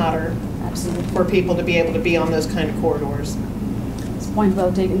hotter and hotter. Absolutely. For people to be able to be on those kind of corridors. It's point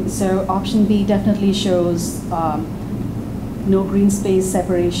well taken. So option B definitely shows no green space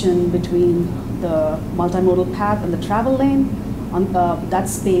separation between the multimodal path and the travel lane. That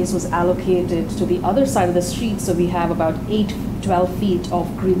space was allocated to the other side of the street, so we have about 12 feet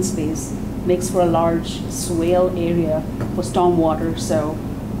of green space. Makes for a large swale area for stormwater. So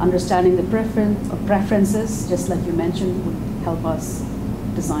understanding the preferences, just like you mentioned, would help us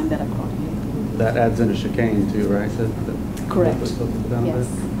design that accordingly. That adds in a chicane too, right? Correct. Yes.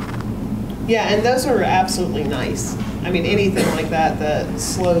 Yeah, and those are absolutely nice. I mean, anything like that that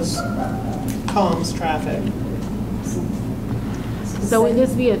calms traffic. So would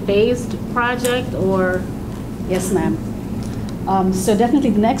this be a phased project, or? Yes, ma'am. So definitely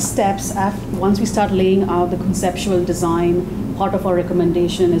the next steps, once we start laying out the conceptual design, part of our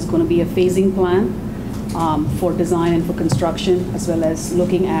recommendation is going to be a phasing plan for design and for construction, as well as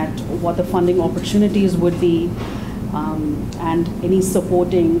looking at what the funding opportunities would be, and any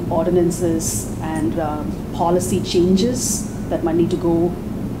supporting ordinances and policy changes that might need to go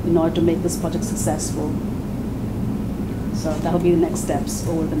in order to make this project successful. So that'll be the next steps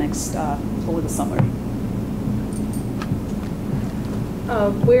over the summer.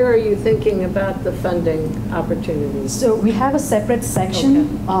 Where are you thinking about the funding opportunities? So we have a separate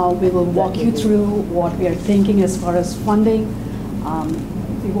section. Okay. We will walk you through what we are thinking as far as funding.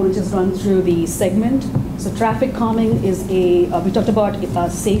 We want to just run through the segment. So traffic calming is we talked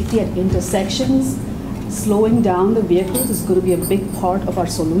about safety at intersections. Slowing down the vehicles is going to be a big part of our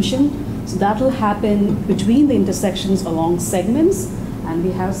solution. So that will happen between the intersections along segments. And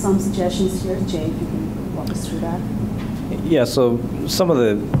we have some suggestions here. Jay, if you can walk us through that. Yeah, so some of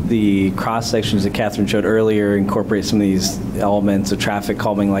the cross sections that Catherine showed earlier incorporate some of these elements of traffic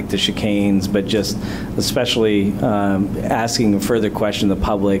calming, like the chicanes, but just especially asking a further question to the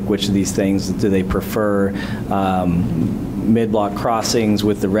public, which of these things do they prefer? Mid-block crossings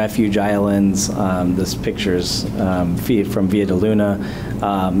with the refuge islands. This picture's from Via de Luna,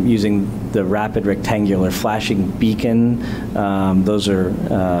 using the rapid rectangular flashing beacon. Those are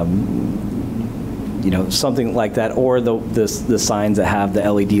something like that, or the signs that have the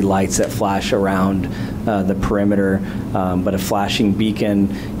LED lights that flash around the perimeter. But a flashing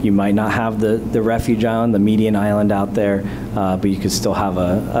beacon, you might not have the refuge island, the median island out there, but you could still have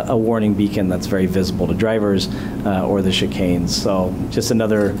a warning beacon that's very visible to drivers, or the chicanes. So just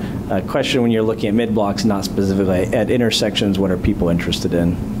another question when you're looking at mid-blocks, not specifically at intersections, what are people interested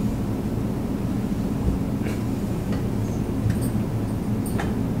in?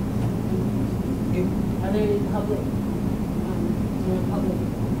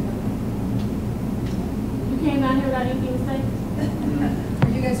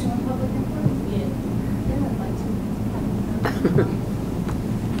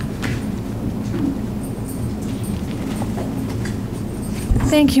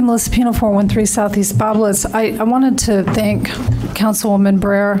 Thank you, Melissa Pino, 413 Southeast Boblets. I wanted to thank Councilwoman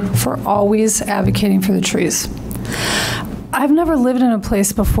Brer for always advocating for the trees. I've never lived in a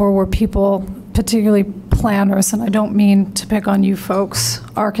place before where people, particularly planners, and I don't mean to pick on you folks,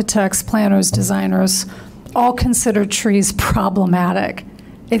 architects, planners, designers, all consider trees problematic.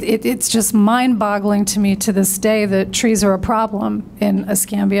 It's just mind-boggling to me to this day that trees are a problem in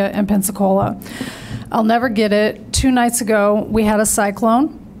Escambia and Pensacola. I'll never get it. 2 nights ago, we had a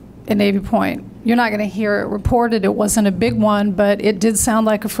cyclone in Navy Point. You're not going to hear it reported. It wasn't a big one, but it did sound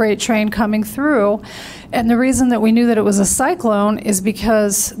like a freight train coming through. And the reason that we knew that it was a cyclone is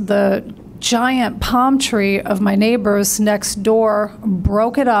because the giant palm tree of my neighbors next door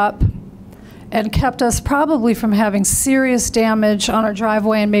broke it up and kept us probably from having serious damage on our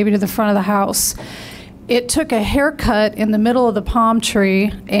driveway and maybe to the front of the house. It took a haircut in the middle of the palm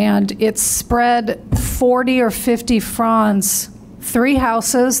tree, and it spread 40 or 50 fronds 3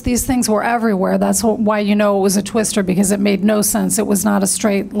 houses. These things were everywhere. That's why you know it was a twister, because it made no sense. It was not a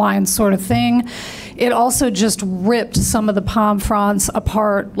straight line sort of thing. It also just ripped some of the palm fronds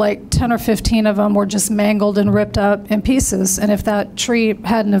apart. Like 10 or 15 of them were just mangled and ripped up in pieces. And if that tree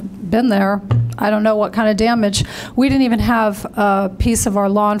hadn't have been there, I don't know what kind of damage. We didn't even have a piece of our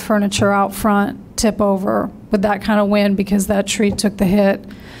lawn furniture out front tip over with that kind of wind because that tree took the hit.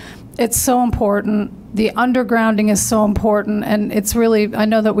 It's so important. The undergrounding is so important, and it's really, I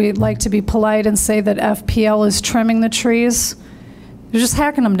know that we like to be polite and say that FPL is trimming the trees. They're just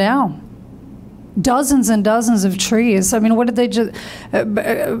hacking them down. Dozens and dozens of trees. I mean, what did they just,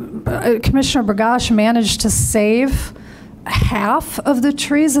 Commissioner Bergosh managed to save half of the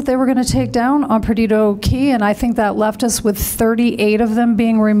trees that they were going to take down on Perdido Key, and I think that left us with 38 of them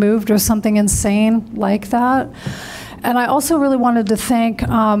being removed or something insane like that. And I also really wanted to thank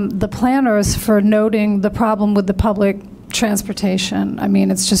the planners for noting the problem with the public transportation. I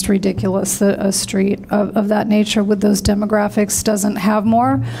mean, it's just ridiculous that a street of that nature with those demographics doesn't have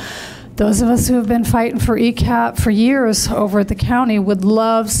more. Those of us who have been fighting for ECAP for years over at the county would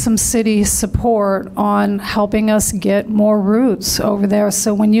love some city support on helping us get more routes over there.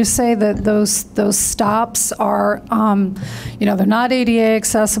 So when you say that those stops are, you know, they're not ADA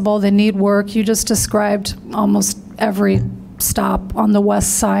accessible, they need work, you just described almost every stop on the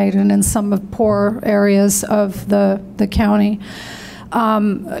west side and in some of poor areas of the county.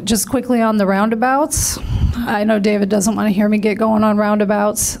 Just quickly on the roundabouts, I know David doesn't want to hear me get going on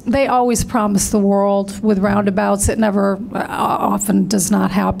roundabouts. They always promise the world with roundabouts. It never, often does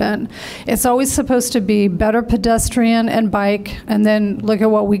not happen. It's always supposed to be better pedestrian and bike, and then look at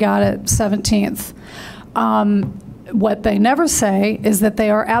what we got at 17th. What they never say is that they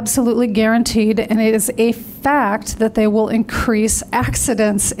are absolutely guaranteed, and it is a fact that they will increase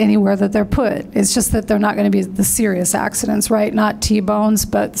accidents anywhere that they're put. It's just that they're not going to be the serious accidents, right? Not T-bones,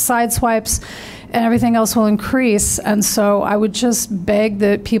 but side swipes, and everything else will increase. And so I would just beg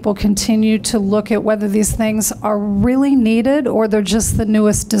that people continue to look at whether these things are really needed or they're just the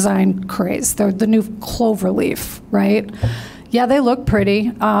newest design craze. They're the new cloverleaf, right? Yeah, they look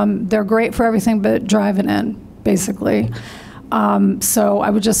pretty. They're great for everything but driving in, basically. So I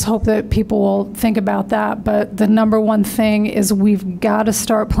would just hope that people will think about that. But the number one thing is we've got to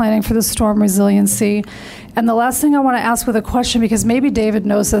start planning for the storm resiliency. And the last thing I want to ask with a question, because maybe David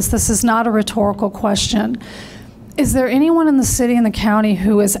knows this is not a rhetorical question. Is there anyone in the city and the county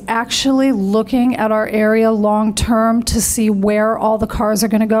who is actually looking at our area long term to see where all the cars are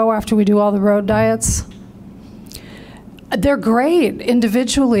going to go after we do all the road diets? They're great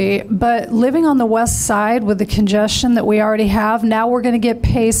individually, but living on the west side with the congestion that we already have, now we're going to get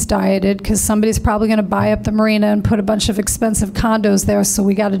pace dieted because somebody's probably going to buy up the marina and put a bunch of expensive condos there, so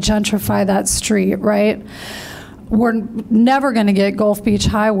we got to gentrify that street, right? We're never going to get Gulf Beach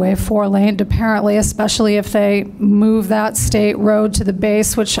Highway 4-laned, apparently, especially if they move that state road to the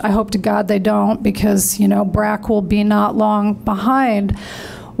base, which I hope to God they don't, because, you know, BRAC will be not long behind.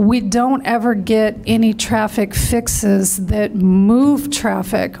 We don't ever get any traffic fixes that move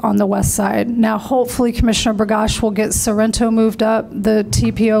traffic on the west side. Now, hopefully, Commissioner Bergosh will get Sorrento moved up the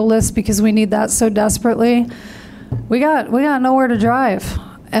TPO list because we need that so desperately. We got nowhere to drive.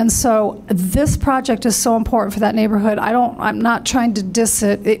 And so this project is so important for that neighborhood. I'm not trying to diss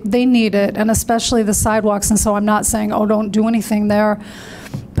it. They need it, and especially the sidewalks. And so I'm not saying, oh, don't do anything there.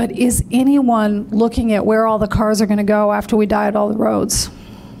 But is anyone looking at where all the cars are going to go after we diet all the roads?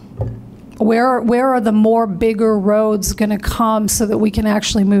 Where are the more bigger roads going to come so that we can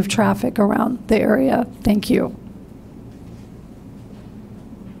actually move traffic around the area? Thank you.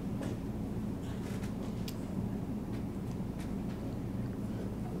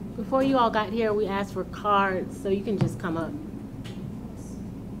 Before you all got here, we asked for cards, so you can just come up.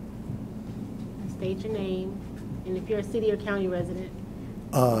 State your name, and if you're a city or county resident.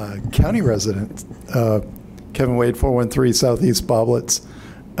 County resident, Kevin Wade, 413 Southeast Boblets.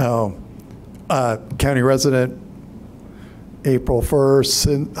 County resident, April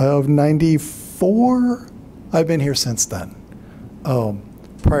 1st of 94. I've been here since then.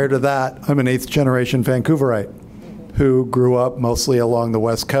 Prior to that, I'm an 8th generation Vancouverite who grew up mostly along the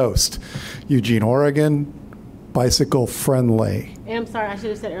West Coast. Eugene, Oregon, bicycle friendly. And I'm sorry, I should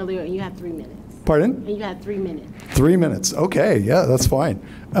have said earlier, you have 3 minutes. Pardon? And you had 3 minutes. 3 minutes, okay, yeah, that's fine.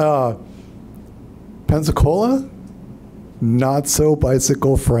 Pensacola, not so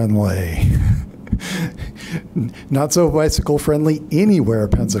bicycle friendly. Not so bicycle friendly anywhere,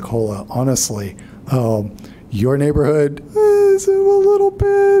 Pensacola, honestly. Your neighborhood is a little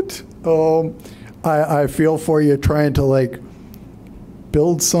bit. I feel for you trying to like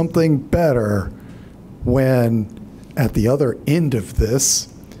build something better when at the other end of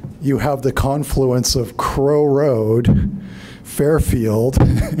this, you have the confluence of Crow Road, Fairfield,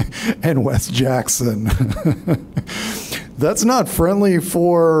 and West Jackson. That's not friendly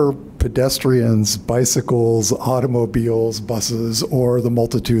for pedestrians, bicycles, automobiles, buses, or the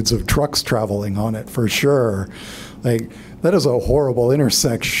multitudes of trucks traveling on it, for sure. Like, that is a horrible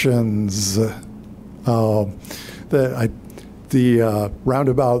intersections. The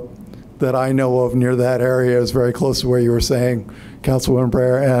roundabout that I know of near that area is very close to where you were saying, Councilwoman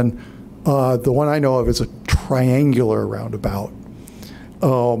Breyer, and the one I know of is a triangular roundabout.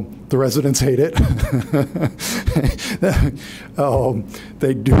 The residents hate it.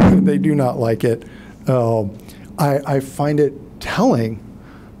 They do not like it. I find it telling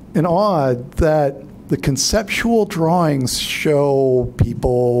and odd that the conceptual drawings show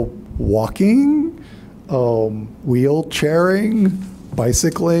people walking, wheelchairing,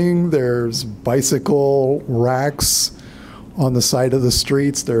 bicycling. There's bicycle racks on the side of the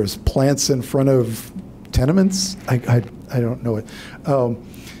streets. There's plants in front of tenements. I don't know it.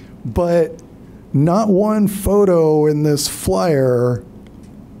 But not one photo in this flyer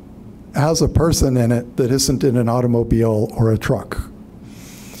has a person in it that isn't in an automobile or a truck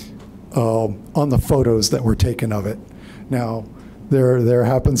on the photos that were taken of it. Now, there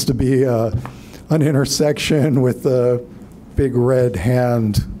happens to be an intersection with a big red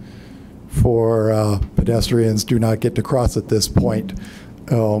hand for pedestrians do not get to cross at this point,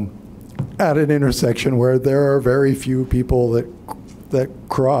 at an intersection where there are very few people that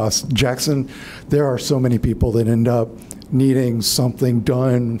cross. Jackson, there are so many people that end up needing something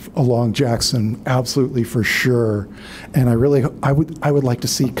done along Jackson, absolutely, for sure. And I would like to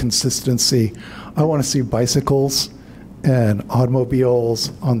see consistency. I want to see bicycles and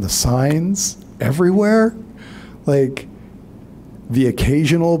automobiles on the signs everywhere. Like, the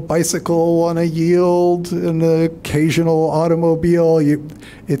occasional bicycle on a yield and the occasional automobile.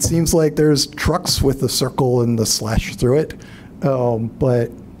 It seems like there's trucks with the circle and the slash through it. But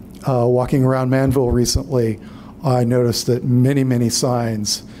walking around Manville recently, I noticed that many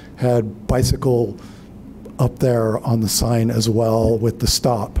signs had bicycle up there on the sign as well with the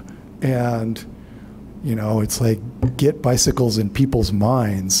stop. And, you know, it's like, get bicycles in people's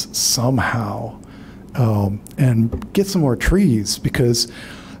minds somehow. And get some more trees, because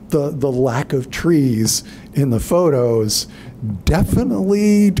the lack of trees in the photos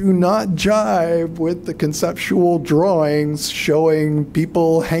definitely do not jive with the conceptual drawings showing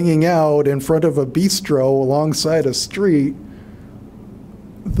people hanging out in front of a bistro alongside a street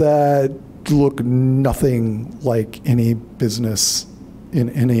that look nothing like any business in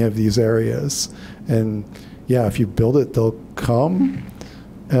any of these areas. And yeah, if you build it, they'll come.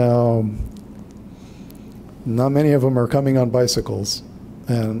 Not many of them are coming on bicycles,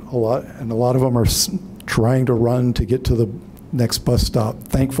 and a lot of them are trying to run to get to the next bus stop.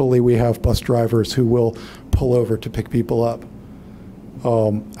 Thankfully, we have bus drivers who will pull over to pick people up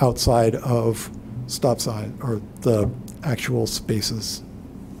outside of stop sign or the actual spaces.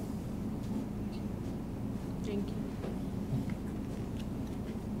 Thank you.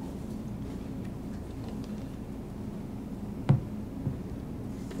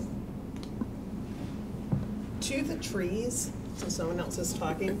 To the trees, so someone else is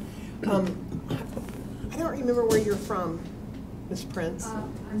talking. I don't remember where you're from, Ms. Prince.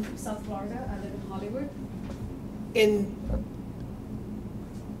 I'm from South Florida. I live in Hollywood.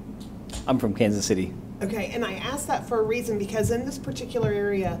 I'm from Kansas City. Okay, and I asked that for a reason, because in this particular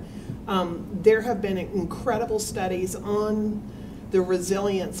area, there have been incredible studies on the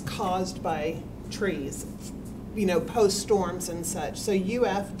resilience caused by trees, you know, post storms and such. So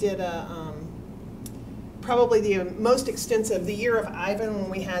UF did probably the most extensive, the year of Ivan,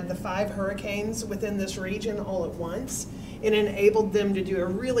 when we had the 5 hurricanes within this region all at once. It enabled them to do a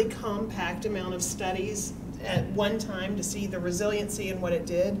really compact amount of studies at one time to see the resiliency and what it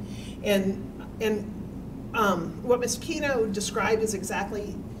did. And what Ms. Kino described is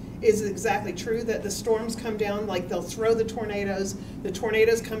exactly true, that the storms come down, like they'll throw the tornadoes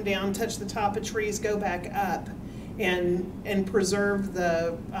come down, touch the top of trees, go back up, and preserve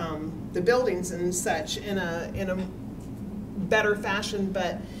the buildings and such in a better fashion.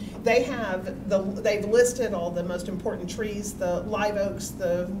 But they've listed all the most important trees: the live oaks,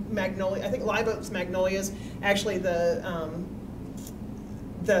 the magnolia. I think live oaks, magnolias. Actually, the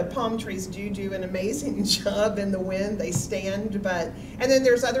palm trees do an amazing job in the wind. They stand, and then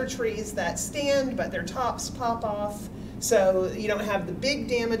there's other trees that stand, but their tops pop off, so you don't have the big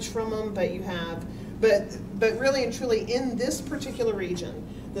damage from them, but you have. But really and truly, in this particular region,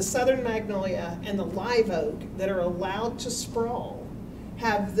 the southern magnolia and the live oak that are allowed to sprawl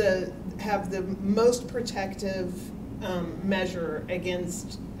have the most protective measure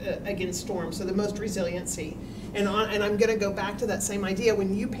against storms, so the most resiliency. And I'm going to go back to that same idea.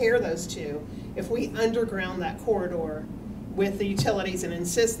 When you pair those two, if we underground that corridor with the utilities and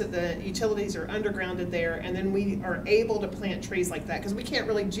insist that the utilities are undergrounded there, and then we are able to plant trees like that, because we can't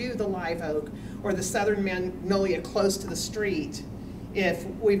really do the live oak or the southern magnolia close to the street if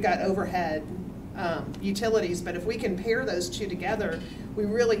we've got overhead utilities. But if we can pair those two together, we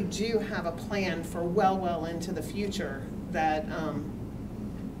really do have a plan for well into the future that,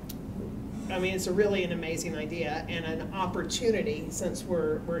 I mean, it's really an amazing idea and an opportunity, since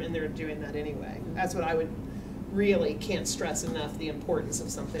we're in there doing that anyway. That's what I would really can't stress enough, the importance of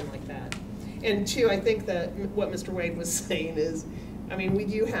something like that. And two, I think that what Mr. Wade was saying is, I mean, we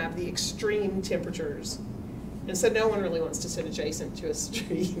do have the extreme temperatures, and so no one really wants to sit adjacent to a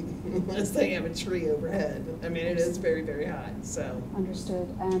street unless they have a tree overhead. I mean, it is very hot, so.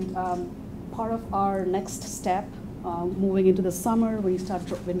 Understood. And part of our next step, moving into the summer,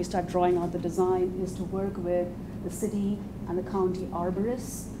 when we start drawing out the design, is to work with the city and the county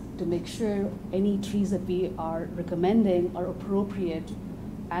arborists to make sure any trees that we are recommending are appropriate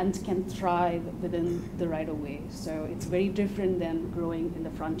and can thrive within the right-of-way. So it's very different than growing in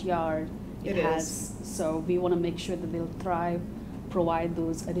the front yard. It is. So we want to make sure that they'll thrive, provide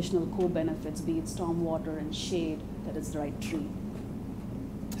those additional co-benefits, be it stormwater and shade, that is the right tree.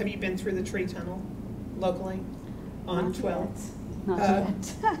 Have you been through the tree tunnel locally on Not 12? Yet. Not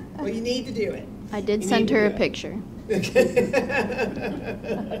yet. Well, you need to do it. I did send her a picture. We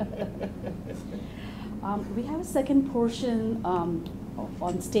have a second portion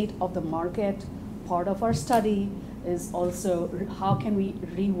on state of the market. Part of our study is also how can we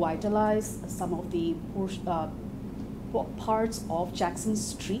revitalize some of the parts of Jackson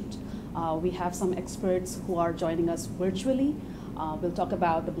Street. We have some experts who are joining us virtually. We'll talk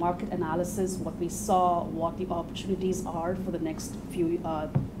about the market analysis, what we saw, what the opportunities are for the next few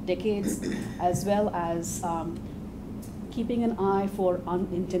decades, as well as keeping an eye for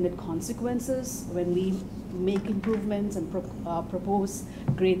unintended consequences. When we make improvements and propose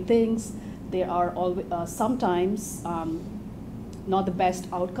great things, there are always, sometimes not the best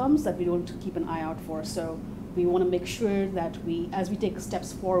outcomes that we don't keep an eye out for. So we want to make sure that as we take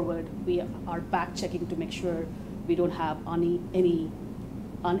steps forward, we are back checking to make sure we don't have any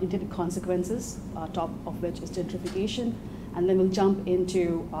unintended consequences, top of which is gentrification. And then we'll jump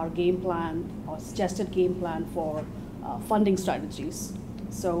into our game plan, our suggested game plan for funding strategies.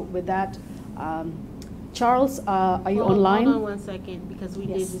 So with that, Charles, are you online? Hold on 1 second, because we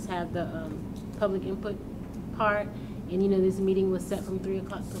did just have the public input part, and you know this meeting was set from 3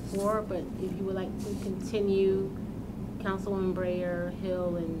 o'clock to 4, but if you would like to continue, Councilwoman Breyer,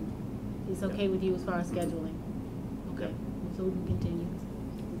 Hill, and it's okay with you as far as scheduling? Okay, so we can continue.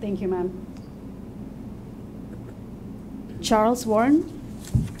 Thank you, ma'am. Charles Warren.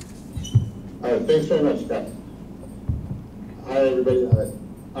 Thanks very much, Beth. Hi, everybody.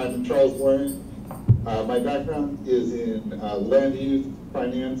 I'm Charles Warren. My background is in land use,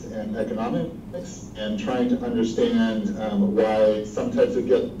 finance, and economics, and trying to understand why some types of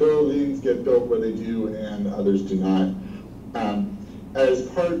buildings get built where they do and others do not. As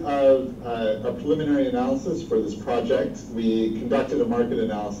part of a preliminary analysis for this project, we conducted a market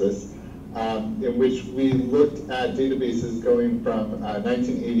analysis in which we looked at databases going from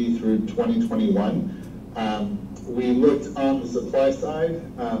 1980 through 2021. We looked on the supply side,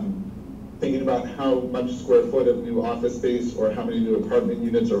 thinking about how much square foot of new office space or how many new apartment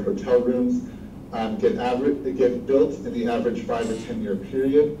units or hotel rooms get built in the average 5 or 10 year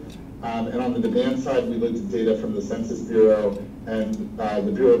period. And on the demand side, we looked at data from the Census Bureau and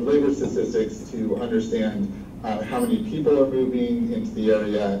the Bureau of Labor Statistics to understand how many people are moving into the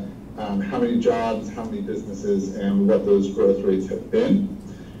area, how many jobs, how many businesses, and what those growth rates have been.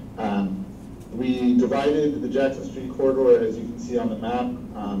 We divided the Jackson Street corridor, as you can see on the map,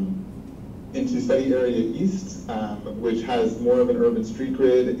 into Study Area East, which has more of an urban street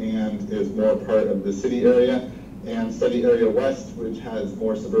grid and is more part of the city area, and Study Area West, which has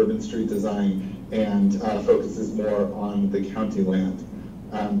more suburban street design and focuses more on the county land.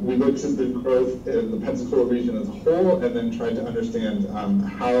 We looked at the growth in the Pensacola region as a whole and then tried to understand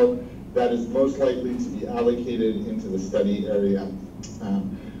how that is most likely to be allocated into the study area.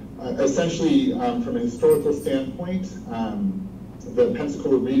 Essentially, from a historical standpoint, the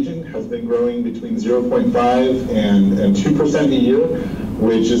Pensacola region has been growing between 0.5 and 2% a year,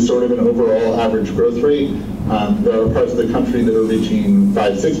 which is sort of an overall average growth rate. There are parts of the country that are reaching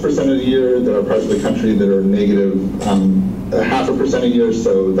 5–6% a year. There are parts of the country that are negative 0.5% a year,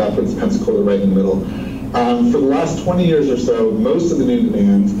 so that puts Pensacola right in the middle. For the last 20 years or so, most of the new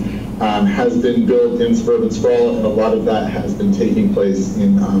demand has been built in suburban sprawl, and a lot of that has been taking place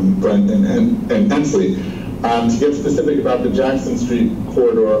in Brent and Ensley. To get specific about the Jackson Street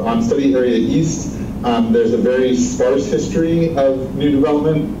corridor, on Study Area East, there's a very sparse history of new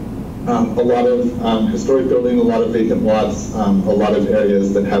development. A lot of historic building, a lot of vacant lots, a lot of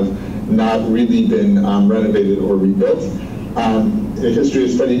areas that have not really been renovated or rebuilt. The history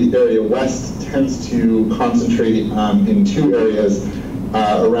of Study Area West tends to concentrate in two areas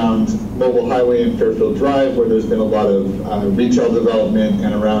around Mobile Highway and Fairfield Drive, where there's been a lot of retail development,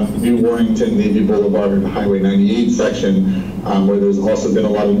 and around New Warrington, Navy Boulevard, Highway 98 section, where there's also been a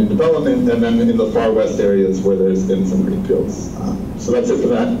lot of new development, and then in the far west areas where there's been some greenfields. So that's it for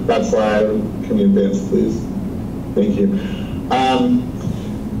that slide. Can we advance, please? Thank you.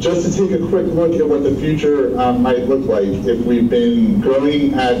 Just to take a quick look at what the future might look like, if we've been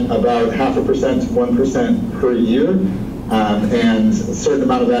growing at about 0.5% to 1% per year, and a certain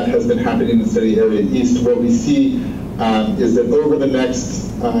amount of that has been happening in the Study Area East, what we see is that over the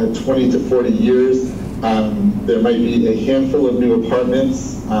next 20 to 40 years, there might be a handful of new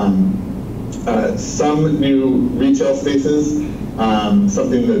apartments, some new retail spaces,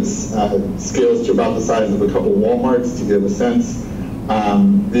 something that scales to about the size of a couple Walmarts, to give a sense.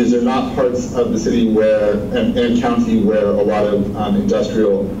 These are not parts of the city where, and county where a lot of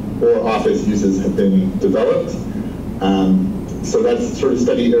industrial or office uses have been developed. So that's sort of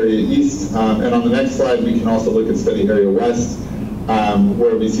Study Area East. And on the next slide, we can also look at Study Area West,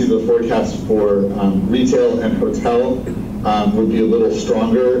 where we see the forecast for retail and hotel would be a little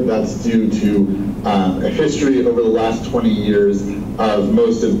stronger. That's due to a history over the last 20 years of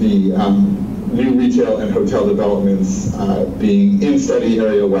most of the new retail and hotel developments being in Study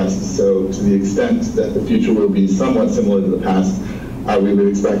Area West. So to the extent that the future will be somewhat similar to the past, we would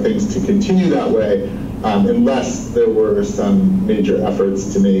expect things to continue that way, unless there were some major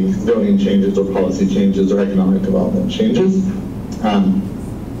efforts to make zoning changes or policy changes or economic development changes.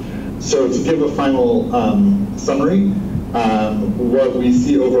 So to give a final summary, what we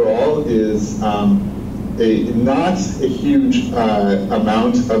see overall is not a huge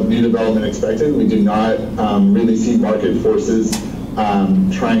amount of new development expected. We do not really see market forces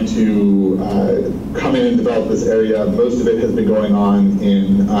trying to come in and develop this area. Most of it has been going on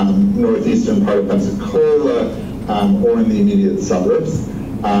in northeastern part of Pensacola or in the immediate suburbs.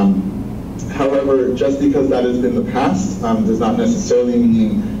 However, just because that has been the past does not necessarily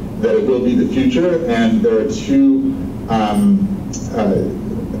mean that it will be the future, and there are two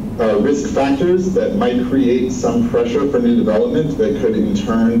risk factors that might create some pressure for new development that could in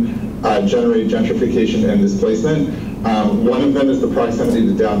turn generate gentrification and displacement. One of them is the proximity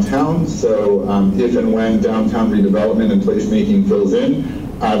to downtown. So if and when downtown redevelopment and placemaking fills in,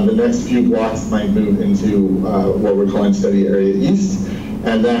 the next few blocks might move into what we're calling Study Area East.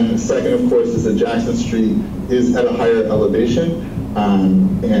 And then second, of course, is that Jackson Street is at a higher elevation.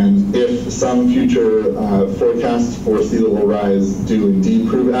 And if some future forecasts for sea level rise do indeed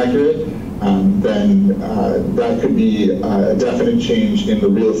prove accurate, then that could be a definite change in the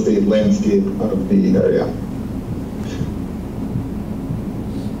real estate landscape of the area.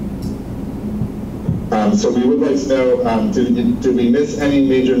 So we would like to know, did we miss any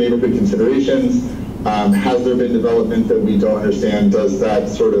major neighborhood considerations? Has there been development that we don't understand? Does that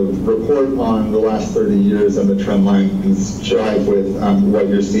sort of report on the last 30 years and the trend lines jive with what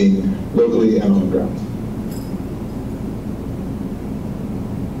you're seeing locally and on the ground?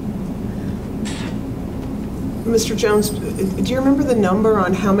 Mr. Jones, do you remember the number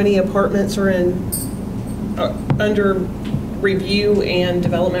on how many apartments are in under review and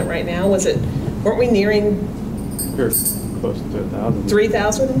development right now? Weren't we nearing? You're close to 1,000.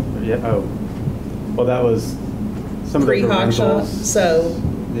 3,000? Yeah. Oh. Well, that was some of the rentals. So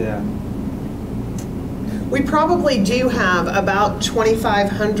yeah, we probably do have about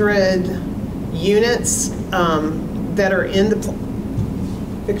 2,500 units that are in the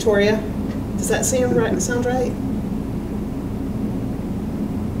Victoria. Does that sound right?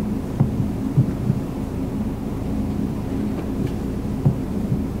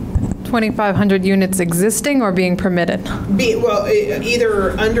 $2,500 units existing or being permitted?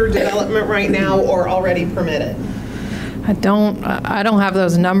 Either under development right now or already permitted. I don't have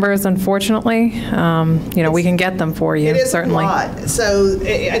those numbers, unfortunately. We can get them for you, it is certainly. A lot. So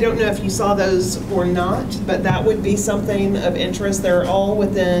I don't know if you saw those or not, but that would be something of interest. They're all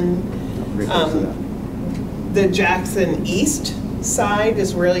within the Jackson East side.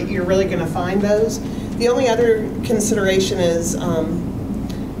 You're really going to find those. The only other consideration is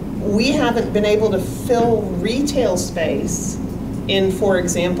we haven't been able to fill retail space in, for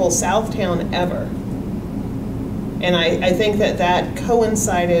example, Southtown ever. And I think that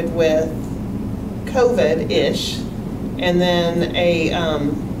coincided with COVID-ish, and then a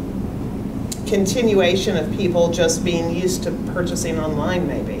continuation of people just being used to purchasing online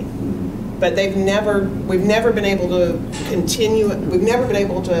maybe. But we've never been able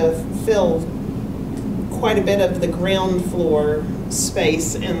to fill quite a bit of the ground floor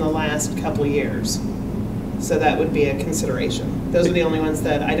space in the last couple of years. So that would be a consideration. Those are the only ones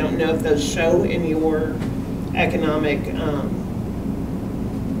that I don't know if those show in your economic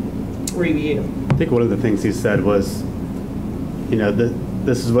review. I think one of the things he said was,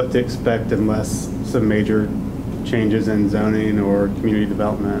 this is what to expect unless some major changes in zoning or community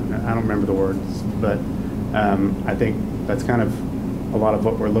development. I don't remember the words, but I think that's kind of a lot of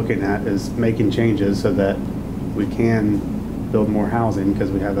what we're looking at is making changes so that we can build more housing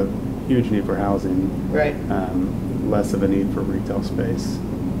because we have a huge need for housing. Right. Less of a need for retail space.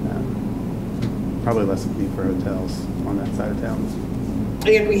 Probably less of a need for hotels on that side of town.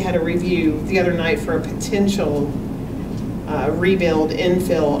 And we had a review the other night for a potential rebuild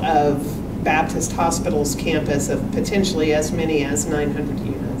infill of Baptist Hospital's campus of potentially as many as 900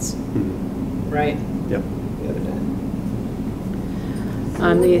 units. Mm-hmm. Right? Yep. The other day.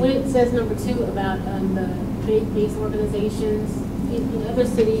 When it says number 2 about the faith-based organizations, in other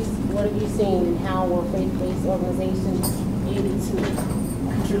cities, what have you seen and how were faith-based organizations able to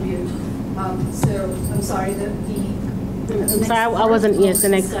contribute? So I'm sorry, the I'm sorry, I wasn't, yes, the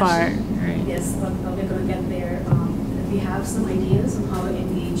next part. Right. Yes, but we're going to get there. We have some ideas on how to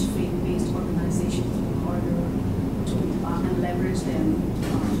engage faith-based organizations in order to and leverage them,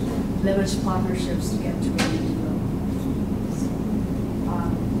 leverage partnerships to get to where we need to go.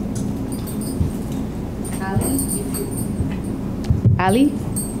 Ali,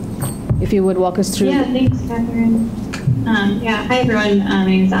 if you would walk us through. Yeah, thanks, Catherine. Hi everyone. My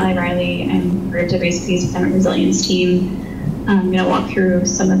name is Ali Riley. I'm part of WSP's Climate Resilience team. I'm going to walk through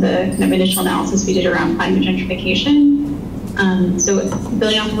some of the kind of initial analysis we did around climate gentrification. So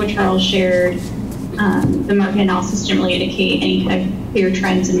building off of what Charles shared, the market analysis didn't really indicate any kind of clear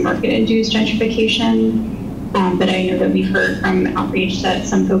trends in market-induced gentrification. But I know that we've heard from outreach that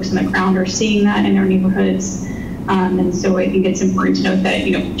some folks on the ground are seeing that in their neighborhoods. And so I think it's important to note that,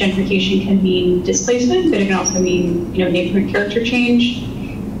 gentrification can mean displacement, but it can also mean, neighborhood character change.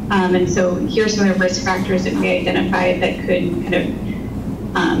 And so here are some of the risk factors that we identified that could kind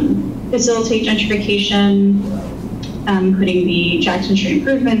of facilitate gentrification, including the Jackson Street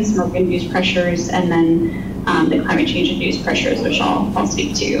improvements, market-induced pressures, and then the climate change-induced pressures, which I'll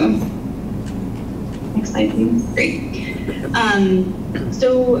speak to. Next slide, please. Great.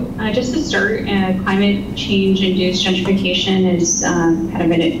 So just to start, climate change-induced gentrification is kind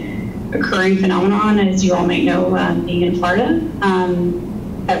of an occurring phenomenon, as you all might know, being in Florida,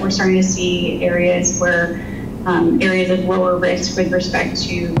 that we're starting to see areas where areas of lower risk with respect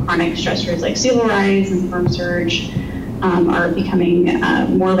to chronic stressors like sea level rise and storm surge are becoming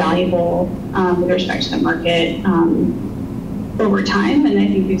more valuable with respect to the market over time. And I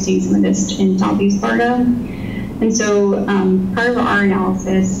think we've seen some of this in Southeast Florida. And so part of our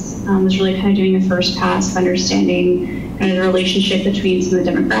analysis was really kind of doing a first pass of understanding kind of the relationship between some of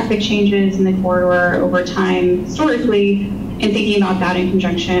the demographic changes in the corridor over time historically, and thinking about that in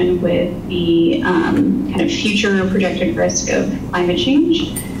conjunction with the kind of future projected risk of climate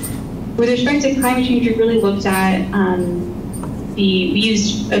change. With respect to climate change, we really looked at we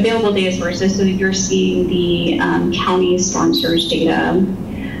used available data sources, so that you're seeing the county storm surge data,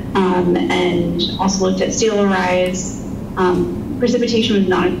 and also looked at sea level rise. Precipitation was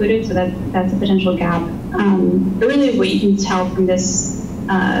not included, so that's a potential gap. But really what you can tell from this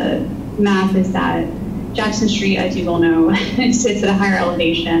map is that Jackson Street, as you all know, sits at a higher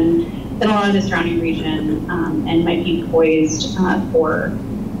elevation than a lot of the surrounding region, and might be poised for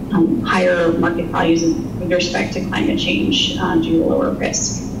higher market values with respect to climate change due to lower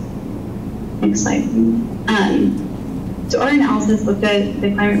risk. Next slide. So our analysis looked at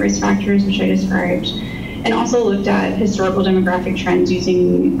the climate risk factors, which I described, and also looked at historical demographic trends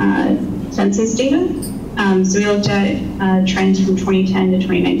using census data. So we looked at trends from 2010 to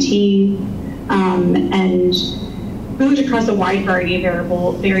 2019, and we looked across a wide variety of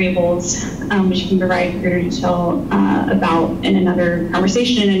variables, which you can provide greater detail about in another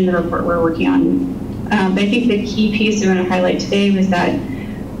conversation in the report we're working on. But I think the key piece we want to highlight today was that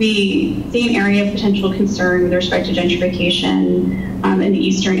we see an area of potential concern with respect to gentrification in the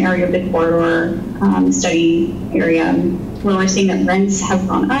eastern area of the corridor study area, where we're seeing that rents have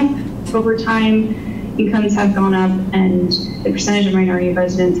gone up over time, incomes have gone up, and the percentage of minority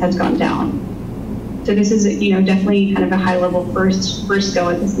residents has gone down. So this is, definitely kind of a high-level first go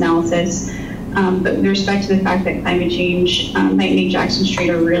at this analysis. But with respect to the fact that climate change might make Jackson Street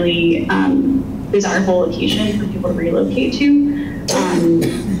a really desirable location for people to relocate to,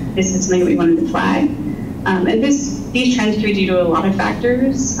 this is something we wanted to flag. And these trends could be due to a lot of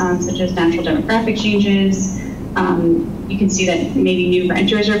factors, such as natural demographic changes. You can see that maybe new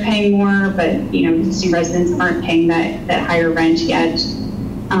renters are paying more, but existing residents aren't paying that higher rent yet.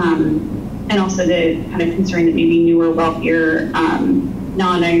 And also the kind of concern that maybe newer, wealthier,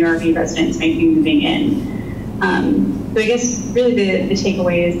 non-NRV residents might be moving in. So I guess really the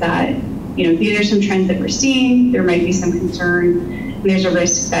takeaway is that these are some trends that we're seeing. There might be some concern. And there's a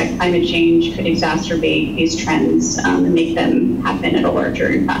risk that climate change could exacerbate these trends and make them happen at a larger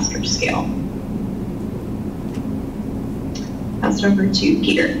and faster scale. Pass it over to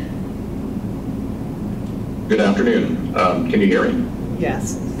Peter. Good afternoon. Can you hear me?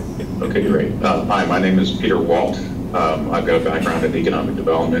 Yes. Okay, great. Hi, my name is Peter Walt. I've got a background in economic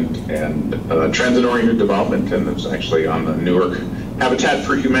development and transit-oriented development, and was actually on the Newark Habitat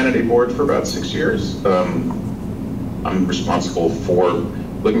for Humanity board for about 6 years. I'm responsible for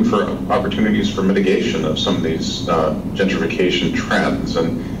looking for opportunities for mitigation of some of these gentrification trends.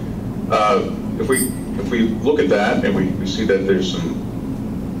 And if we look at that and we see that there's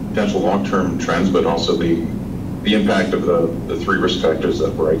some potential long-term trends, but also the impact of the three risk factors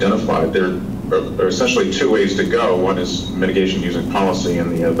that were identified, there are essentially two ways to go. One is mitigation using policy,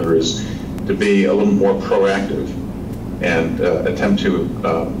 and the other is to be a little more proactive and attempt to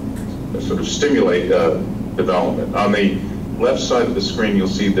sort of stimulate development. On the left side of the screen, you'll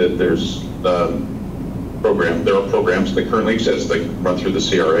see that there's there are programs that currently exist that run through the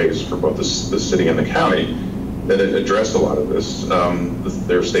CRAs for both the city and the county that address a lot of this.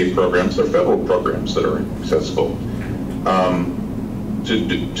 There are state programs, there are federal programs that are accessible to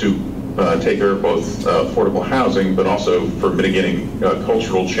take care of both affordable housing, but also for mitigating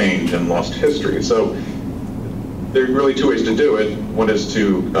cultural change and lost history. So there are really two ways to do it. One is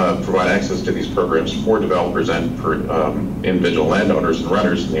to provide access to these programs for developers and for individual landowners and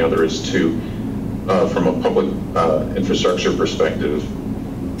renters, and the other is to, from a public infrastructure perspective,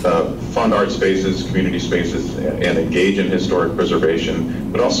 fund art spaces, community spaces, and engage in historic preservation,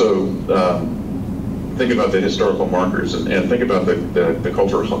 but also think about the historical markers and think about the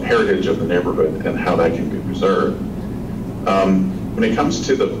cultural heritage of the neighborhood and how that can be preserved. When it comes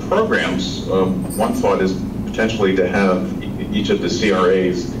to the programs, one thought is potentially to have each of the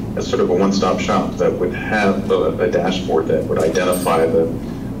CRAs as sort of a one-stop shop that would have a dashboard that would identify the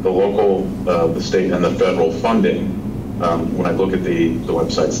local, the state, and the federal funding. When I look at the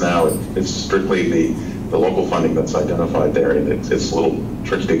websites now, it's strictly the local funding that's identified there, and it's a little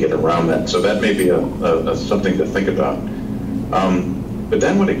tricky to get around that. So that may be a something to think about. But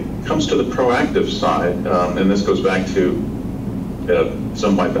then when it comes to the proactive side, and this goes back to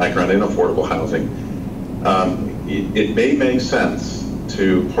some of my background in affordable housing, it may make sense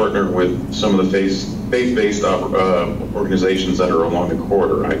to partner with some of the faith-based organizations that are along the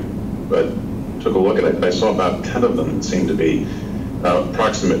corridor. I took a look at it. I saw about 10 of them that seemed to be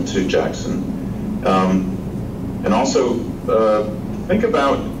proximate to Jackson. And also think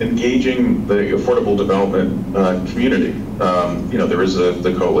about engaging the affordable development community. There is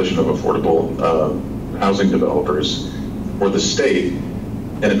the Coalition of Affordable Housing Developers for the state,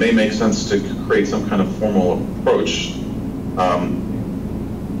 and it may make sense to create some kind of formal approach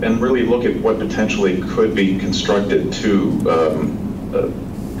and really look at what potentially could be constructed to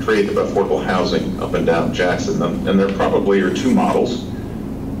create affordable housing up and down Jackson. And there probably are two models.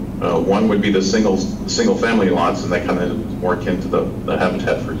 One would be the single family lots, and that kind of is more akin to the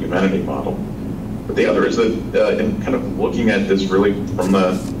Habitat for Humanity model. But the other is that in kind of looking at this really from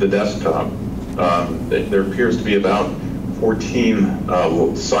the desktop, there appears to be about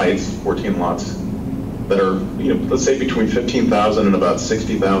 14 sites, 14 lots that are, let's say between 15,000 and about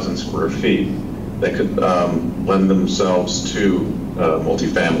 60,000 square feet that could lend themselves to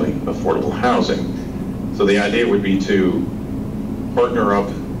multifamily affordable housing. So the idea would be to partner up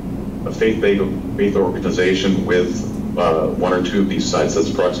a faith-based organization with one or two of these sites that's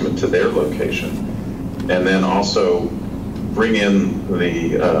proximate to their location, and then also bring in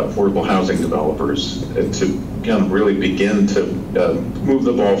the affordable housing developers to kind of really begin to move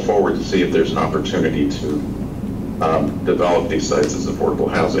the ball forward to see if there's an opportunity to develop these sites as affordable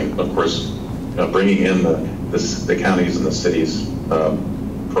housing. Of course, bringing in the counties and the cities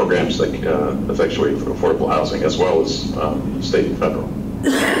programs that effectuate affordable housing, as well as state and federal.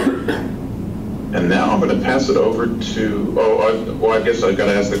 And now I'm going to pass it over to, I guess I've got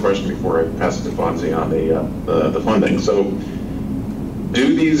to ask the question before I pass it to Fonzie on the funding. So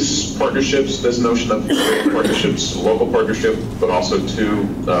do these partnerships, this notion of partnerships, local partnership, but also to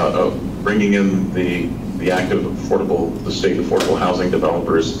bringing in the active the state affordable housing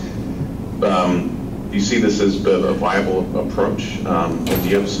developers. Do you see this as a viable approach? And do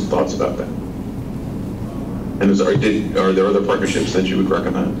you have some thoughts about that? And are there other partnerships that you would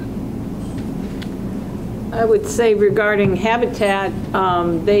recommend? I would say regarding Habitat,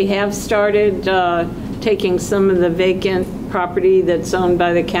 they have started taking some of the vacant property that's owned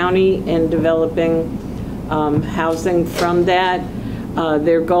by the county and developing housing from that.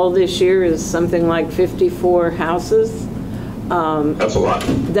 Their goal this year is something like 54 houses. That's a lot.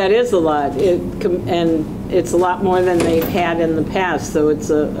 That is a lot, and it's a lot more than they've had in the past, so it's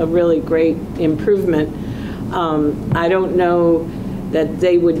a really great improvement. I don't know that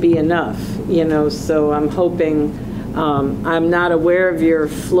they would be enough, so I'm hoping, I'm not aware of your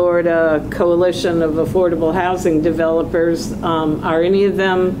Florida Coalition of Affordable Housing Developers. Are any of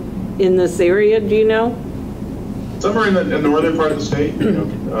them in this area, do you know? Some are in the northern part of the state,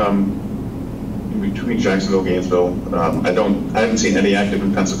 between Jacksonville, Gainesville. I haven't seen any active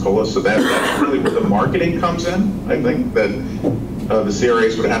in Pensacola, so that's really where the marketing comes in. I think that the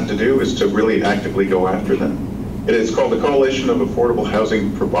CRAs would have to do is to really actively go after them. It is called the Coalition of Affordable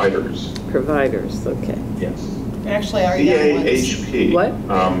Housing Providers. Providers, okay. Yes. Actually, our CAHP. What?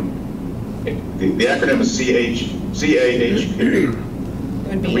 The acronym is CAHP. It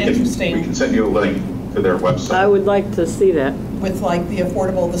would be interesting. We can send you a link to their website. I would like to see that. With like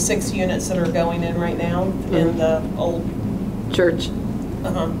the 6 units that are going in right now in the old church.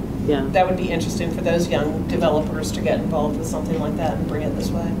 Yeah. That would be interesting for those young developers to get involved with something like that and bring it this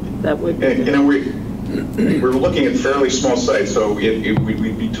way. That would be we're looking at fairly small sites, so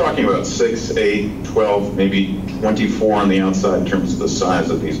we'd be talking about 6, 8, 12, maybe 24 on the outside in terms of the size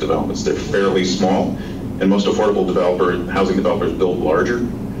of these developments. They're fairly small, and most affordable housing developers build larger.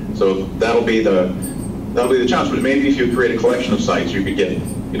 So that'll be the challenge. But maybe if you create a collection of sites, you could get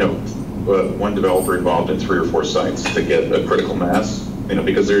one developer involved in 3 or 4 sites to get a critical mass.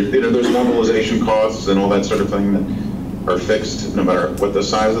 Because there's mobilization costs and all that sort of thing that are fixed no matter what the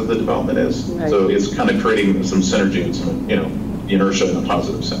size of the development is. Right. So it's kind of creating some synergy and some inertia in a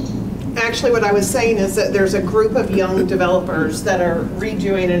positive sense. Actually, what I was saying is that there's a group of young developers that are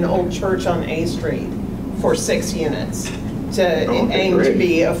redoing an old church on A Street for 6 units to aim to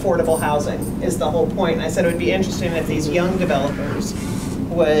be affordable housing is the whole point. And I said it would be interesting if these young developers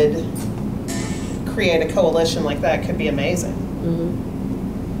would create a coalition like that. Could be amazing.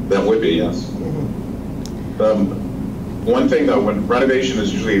 Mm-hmm. That would be, yes. Mm-hmm. One thing though, when renovation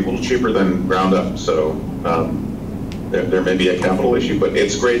is usually a little cheaper than ground up, so there may be a capital issue, but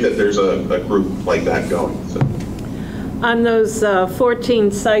it's great that there's a group like that going. So. On those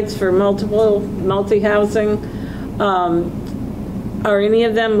 14 sites for multi-housing, are any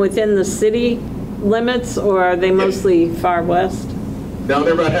of them within the city limits, or are they mostly far west? No,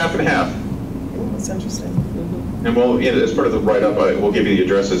 they're about half and half. That's interesting. Mm-hmm. And we'll, as part of the write-up, we'll give you the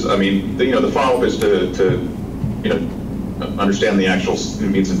addresses. I mean, the follow-up is to understand the actual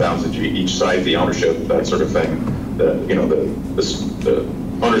meets and bounds of each site, the ownership, that sort of thing. The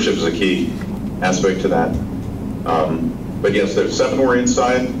ownership is a key aspect to that. But yes, there's 7 were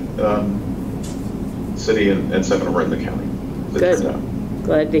inside city and 7 were in the county. Good.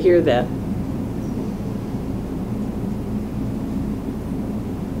 Glad to hear that.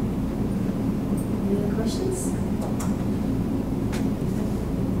 Any other questions?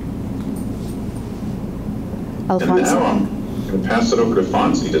 Alfonso. And now I'm going to pass it over to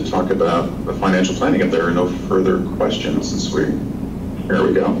Fonzie to talk about the financial planning if there are no further questions, since here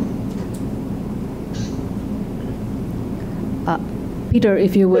we go. Peter,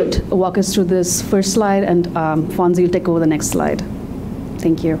 if you would walk us through this first slide, and Fonzie will take over the next slide.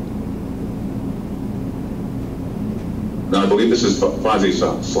 Thank you. Now, I believe this is Fonzie's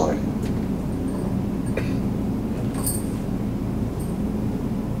slide.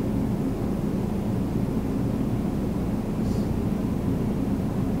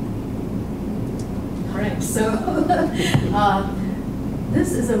 So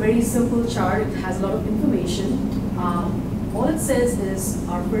this is a very simple chart. It has a lot of information. All it says is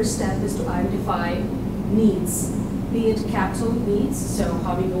our first step is to identify needs, be it capital needs, so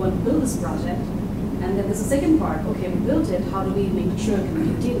how we go and build this project. And then there's a second part. Okay, we built it, how do we make sure it can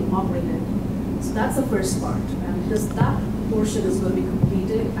continue to operate it? So that's the first part. And that portion is going to be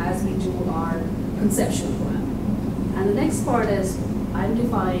completed as we do our conceptual plan. And the next part is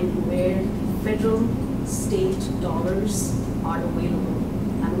identifying where federal state dollars are available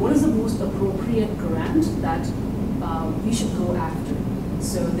and what is the most appropriate grant that we should go after.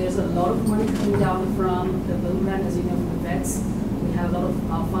 So there's a lot of money coming down from the bill grant, as you know, from the vets. We have a lot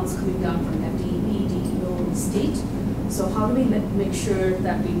of funds coming down from FDEP, DEO, and the state. So how do we make sure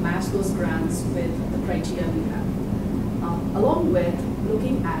that we match those grants with the criteria we have? Along with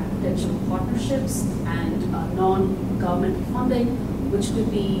looking at potential partnerships and non-government funding, which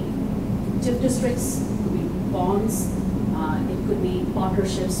could be TIF districts, could be bonds, it could be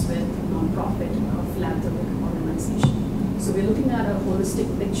partnerships with nonprofit or philanthropic organization. So we're looking at a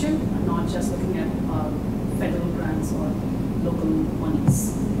holistic picture and not just looking at federal grants or local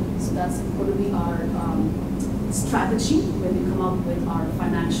monies. So that's going to be our strategy when we come up with our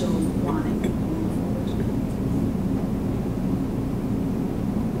financial planning moving forward.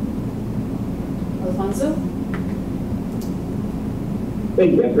 Alfonso? Thank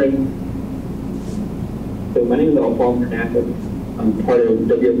you, Catherine. So my name is Alfonso Hernandez. I'm part of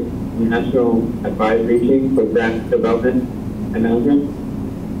WS National Advisory Team for Grant Development and Management.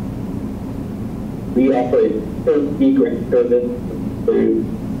 We offer a first B grant service through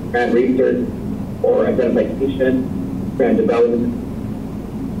grant research or identification, grant development,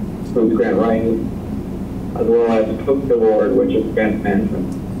 includes grant writing, as well as post-award, which is grant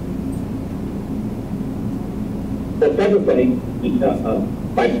management. The federal funding,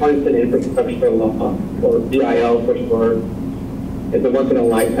 bipartisan infrastructure law, or BIL for short, is a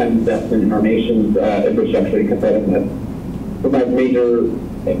once-in-a-lifetime investment in our nation's infrastructure and competitiveness. Provides major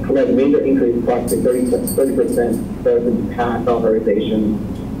increase, approximately 30% relative to past authorizations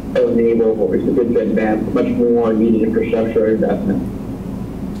that will enable recipients to advance much more needed infrastructure investment.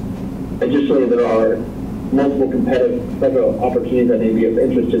 Additionally, there are multiple competitive federal opportunities that may be of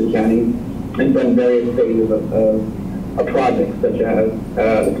interest to the county and from various phases of projects, such as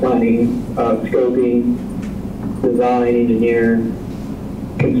the planning, scoping, design, engineer,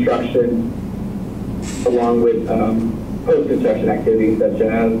 construction, along with post-construction activities such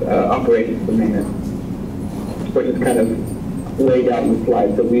as operations and maintenance, which is kind of laid out in the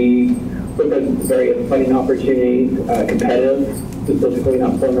slide. So we look at various funding opportunities, competitive, specifically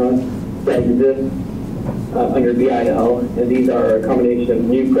not formula, that exist under BIL, and these are a combination of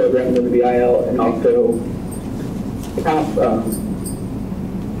new programs under BIL and also past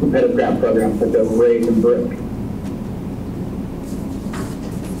competitive grant programs such as RAISE and BRIC.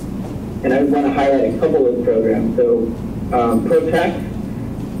 And I want to highlight a couple of programs. So ProTech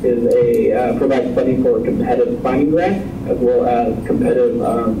is provides funding for competitive finding grants as well as competitive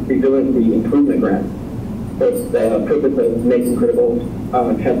resiliency improvement grants. So it's the purpose of making critical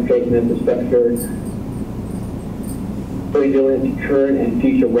transportation infrastructure resilient to current and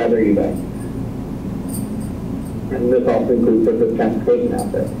future weather events. And this also includes surface transportation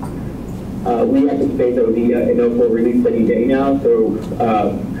assets. We anticipate there will be an OPAL release any day now, so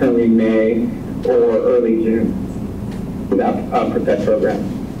currently May or early June for that PROTECT program.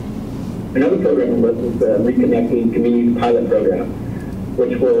 Another program on the list is the Reconnecting Communities Pilot Program,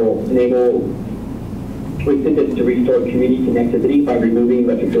 which will enable recipients to restore community connectivity by removing,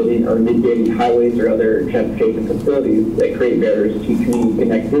 retrofitting, or mitigating highways or other transportation facilities that create barriers to community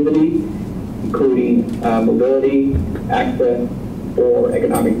connectivity, including mobility, access, or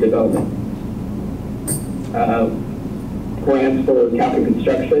economic development. Grants for capital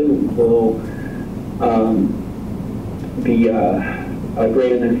construction will be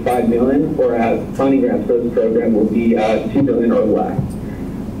greater than $5 million, whereas funding grants for this program will be $2 million or less.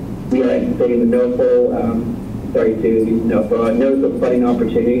 We are anticipating the notice of funding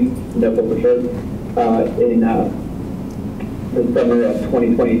opportunity, NOFO for sure, in the summer of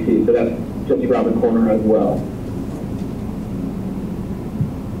 2022. So that's just around the corner as well.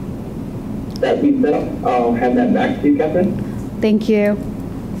 That being said, I'll hand that back to you, Catherine. Thank you.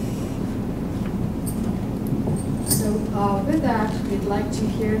 So with that, we'd like to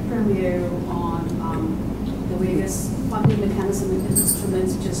hear from you on the various funding mechanisms and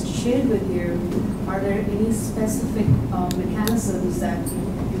instruments just shared with you. Are there any specific mechanisms that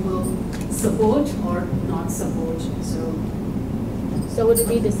you will support or not support? So would it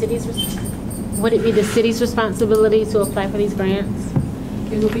be the city's responsibility to apply for these grants?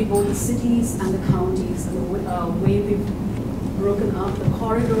 It will be both the cities and the counties, and the way we've broken up the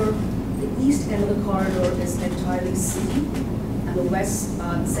corridor. The east end of the corridor is entirely city, and the west,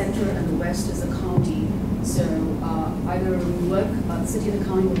 center and the west is the county. So either we work, the city and the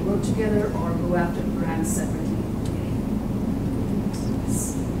county will work together or go after grants separately.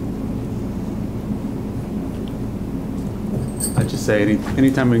 I'd just say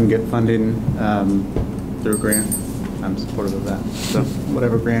anytime we can get funding through a grant, I'm supportive of that. So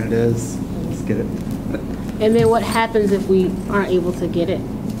whatever grant it is, let's get it. And then what happens if we aren't able to get it?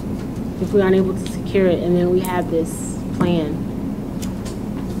 If we aren't able to secure it, and then we have this plan?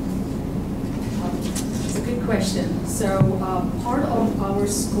 It's a good Great question. So part of our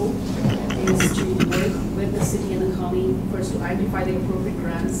scope is to work with the city and the county first to identify the appropriate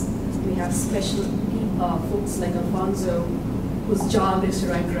grants. We have special folks like Alfonso, whose job is to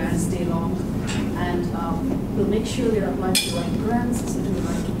write grants day long, and we'll make sure they're applying to the right grants in the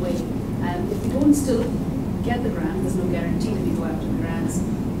right way. And if we don't still get the grant, there's no guarantee that we go after the grants.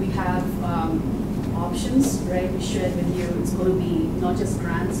 We have options, right? We shared with you. It's going to be not just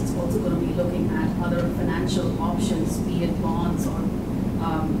grants. It's also going to be looking at other financial options, be it bonds or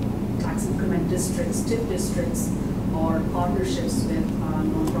tax increment districts, TIP districts, or partnerships with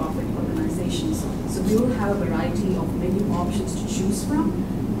nonprofit organizations. So we will have a variety of menu options to choose from.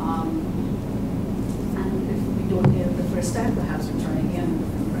 And if we don't get it the first time, perhaps we'll try again with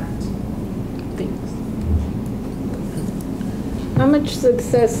a different grant. Thanks. How much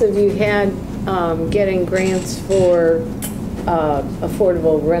success have you had getting grants for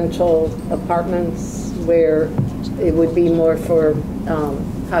affordable rental apartments where it would be more for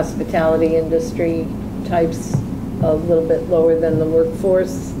hospitality industry types, a little bit lower than the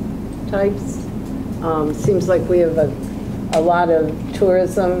workforce types? Seems like we have a lot of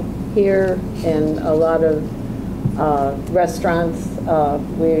tourism here and a lot of restaurants.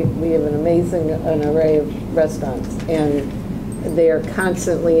 We have an array of restaurants, and they are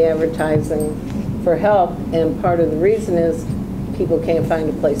constantly advertising for help, and part of the reason is people can't find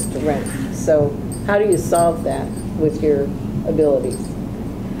a place to rent. So how do you solve that with your abilities?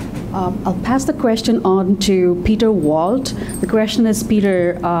 I'll pass the question on to Peter Walt. The question is,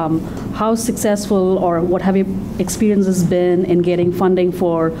 Peter, how successful or what have your experiences been in getting funding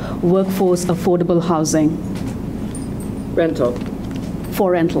for workforce affordable housing? Rental.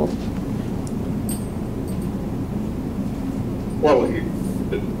 For rental. Well,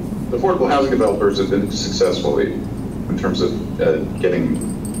 the affordable housing developers have been successful in terms of getting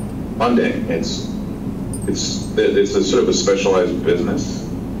funding. It's a sort of a specialized business.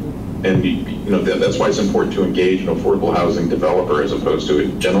 And that's why it's important to engage an affordable housing developer as opposed to a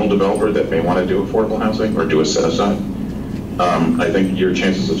general developer that may want to do affordable housing or do a set-aside. I think your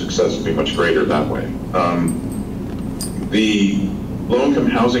chances of success will be much greater that way. The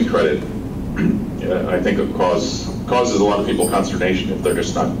low-income housing credit, I think, causes a lot of people consternation if they're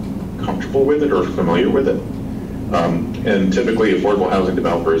just not comfortable with it or familiar with it. And typically, affordable housing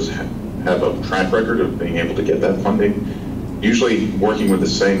developers have a track record of being able to get that funding, usually working with the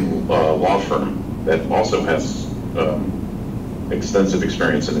same law firm that also has extensive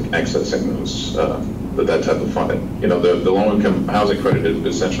experience in accessing those that type of funding. The low-income housing credit is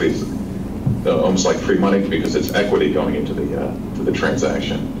essentially almost like free money because it's equity going into the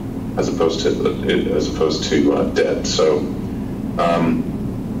transaction as opposed to debt. So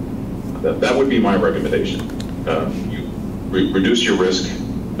that would be my recommendation. You reduce your risk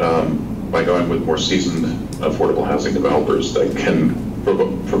by going with more seasoned affordable housing developers that can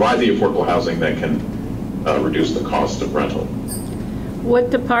provide the affordable housing that can reduce the cost of rental. What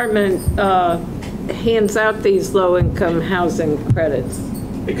department hands out these low-income housing credits?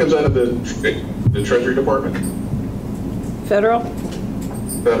 It comes out of the Treasury Department. Federal?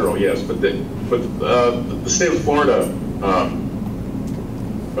 Federal, yes, but the state of Florida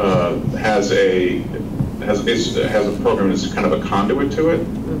has a program that's kind of a conduit to it.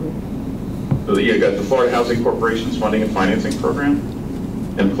 So you got the Florida Housing Corporation's funding and financing program,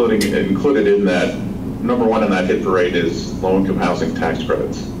 included in that, number one in that hit parade is low-income housing tax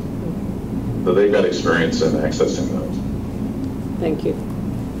credits. So they've got experience in accessing those. Thank you.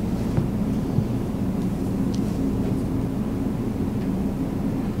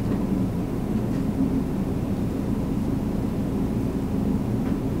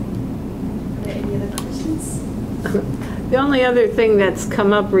 Any other questions? The only other thing that's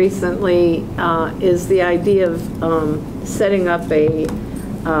come up recently is the idea of setting up a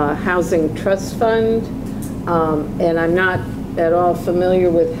housing trust fund, and I'm not at all familiar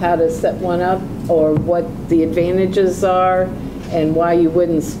with how to set one up or what the advantages are and why you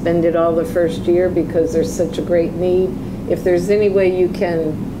wouldn't spend it all the first year because there's such a great need. If there's any way you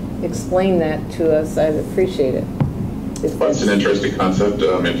can explain that to us, I'd appreciate it. That's an interesting concept.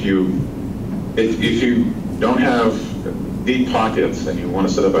 If you don't have deep pockets and you want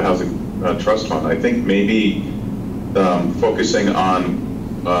to set up a housing trust fund, I think maybe focusing on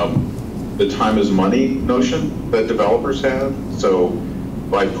the time is money notion that developers have. So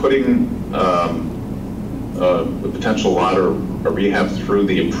by putting a potential lot or a rehab through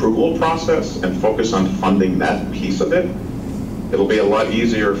the approval process and focus on funding that piece of it, it'll be a lot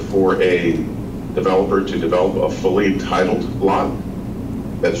easier for a developer to develop a fully entitled lot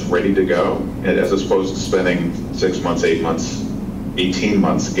that's ready to go, and as opposed to spending 6 months, 8 months, 18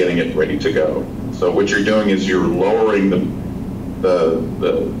 months getting it ready to go. So what you're doing is you're lowering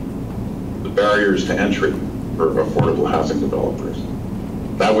the barriers to entry for affordable housing developers.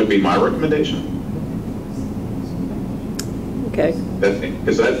 That would be my recommendation. Okay.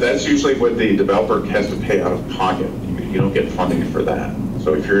 Because that's usually what the developer has to pay out of pocket. You don't get funding for that.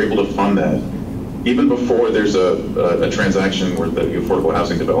 So if you're able to fund that, even before there's a transaction where the affordable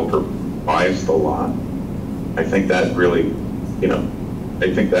housing developer buys the lot, I think that really,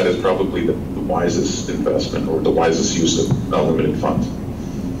 I think that is probably the wisest investment or the wisest use of unlimited funds.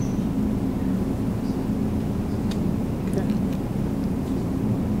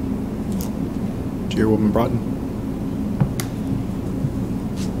 Chairwoman Broughton.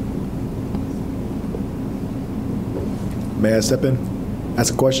 May I step in?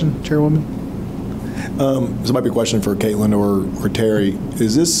 Ask a question, Chairwoman? This might be a question for Caitlin or Terry.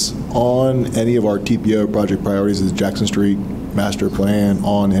 Is this on any of our TPO project priorities? Is Jackson Street Master Plan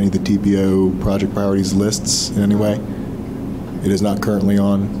on any of the TPO project priorities lists in any way? It is not currently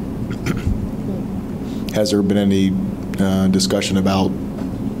on. Has there been any discussion about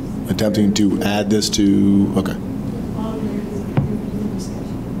attempting to add this to, okay.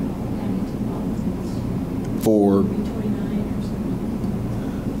 For,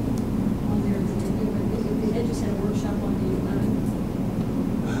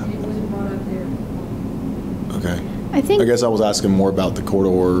 okay. I guess I was asking more about the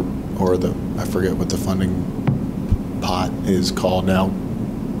corridor or I forget what the funding pot is called now.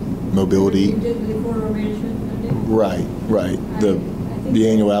 Mobility. You did the corridor management funding? Right. The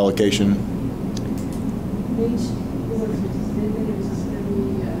annual allocation.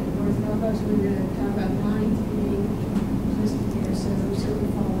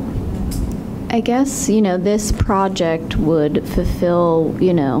 I guess, this project would fulfill,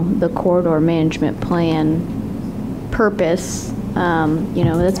 the corridor management plan purpose.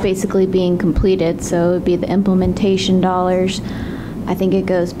 That's basically being completed, so it would be the implementation dollars. I think it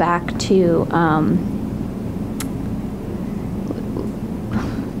goes back to,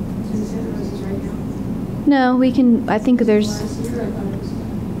 no, we can, I think there's,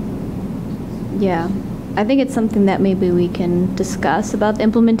 yeah. I think it's something that maybe we can discuss about the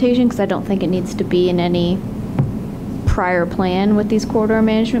implementation, because I don't think it needs to be in any prior plan with these corridor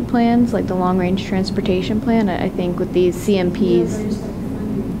management plans, like the long-range transportation plan. I think with these CMPs.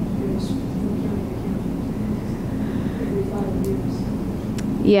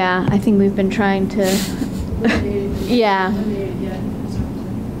 Yeah, I think we've been trying to, yeah.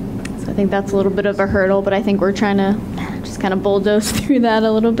 So I think that's a little bit of a hurdle, but I think we're trying to just kind of bulldoze through that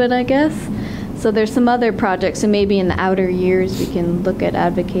a little bit, I guess. So there's some other projects, so maybe in the outer years we can look at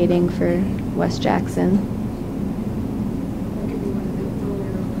advocating for West Jackson.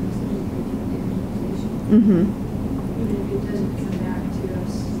 Mm-hmm.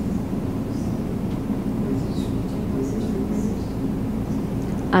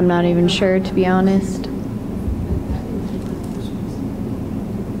 I'm not even sure, to be honest.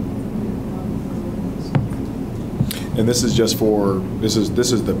 And this is just for, this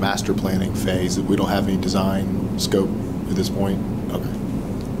is the master planning phase. We don't have any design scope at this point? Okay.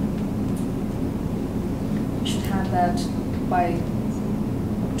 We should have that by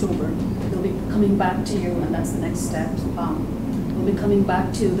October. They'll be coming back to you, and that's the next step. We'll be coming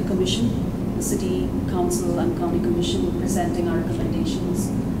back to the commission, the city council and county commission, presenting our recommendations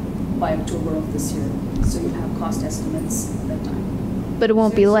by October of this year. So you'll have cost estimates at that time. But it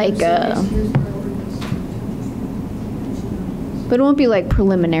won't be like But it won't be like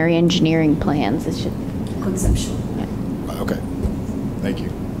preliminary engineering plans. It's just conceptual. Yeah. Okay. Thank you.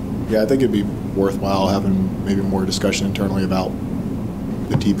 Yeah, I think it'd be worthwhile having maybe more discussion internally about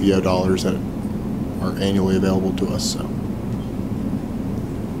the TPO dollars that are annually available to us. So.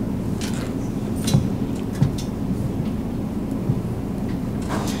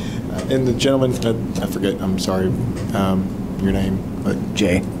 And the gentleman, I forget. I'm sorry, your name, but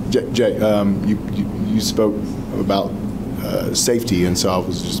Jay. Jay, you spoke about safety, and so I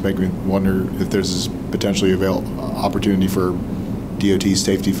was just making me wonder if there's potentially opportunity for DOT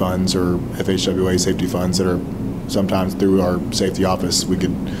safety funds or FHWA safety funds that are sometimes through our safety office we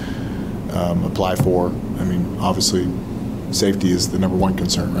could apply for. I mean, obviously, safety is the #1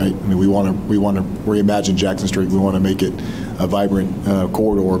 concern, right? I mean, we want to reimagine Jackson Street. We want to make it a vibrant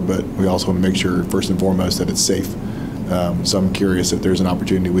corridor, but we also want to make sure, first and foremost, that it's safe. So I'm curious if there's an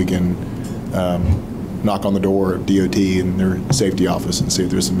opportunity we can knock on the door of DOT and their safety office and see if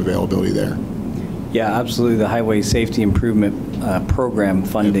there's some availability there. Yeah, absolutely. The Highway Safety Improvement Program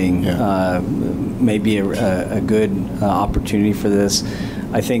funding may be a good opportunity for this.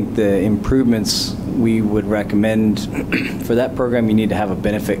 I think the improvements we would recommend for that program, you need to have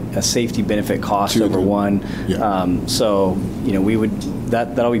a safety benefit cost over one. Yeah. So, we would,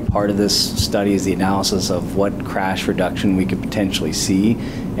 that'll be part of this study is the analysis of what crash reduction we could potentially see.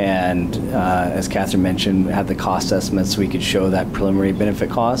 And as Catherine mentioned, have the cost estimates so we could show that preliminary benefit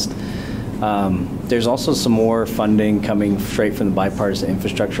cost. There's also some more funding coming straight from the bipartisan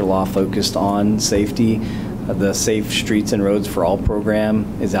infrastructure law focused on safety. The Safe Streets and Roads for All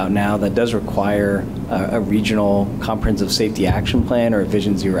program is out now. That does require a regional comprehensive safety action plan or a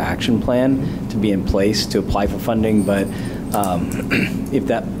Vision Zero action plan to be in place to apply for funding. But if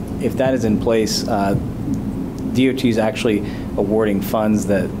that is in place, DOT is actually awarding funds.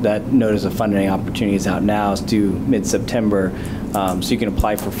 That notice of funding opportunity is out now. It's due mid-September. So you can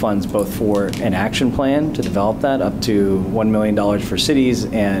apply for funds both for an action plan to develop that up to $1 million for cities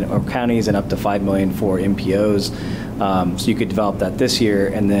or counties and up to $5 million for MPOs. So you could develop that this year,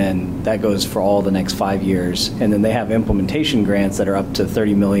 and then that goes for all the next 5 years. And then they have implementation grants that are up to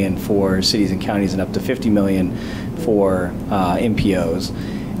 $30 million for cities and counties and up to $50 million for MPOs.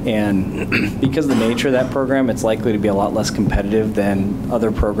 And because of the nature of that program, it's likely to be a lot less competitive than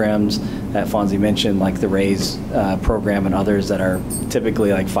other programs that Fonzie mentioned, like the RAISE program and others that are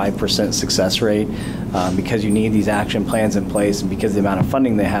typically like 5% success rate. Because you need these action plans in place, and because of the amount of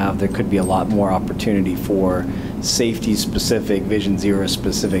funding they have, there could be a lot more opportunity for safety-specific, Vision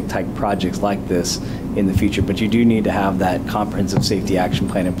Zero-specific type projects like this in the future. But you do need to have that comprehensive safety action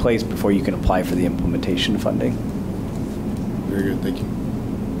plan in place before you can apply for the implementation funding. Very good, thank you.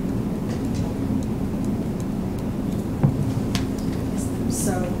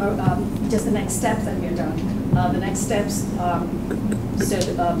 So just the next steps, and we're done. The next steps,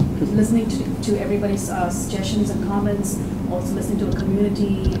 listening to everybody's suggestions and comments, also listening to a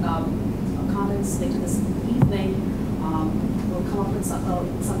community comments later this evening. We'll come up with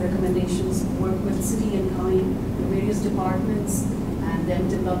some recommendations, work with city and county, the various departments, and then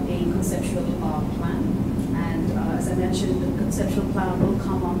develop a conceptual plan. And as I mentioned, the conceptual plan will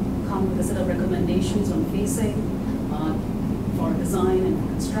come with a set of recommendations on phasing, for design and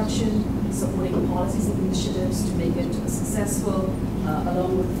construction, supporting policies and initiatives to make it successful,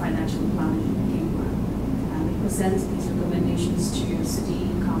 along with the financial planning game plan. And we present these recommendations to your city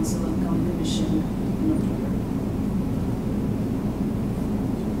council and county commission in October.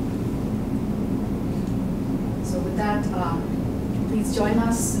 So with that, please join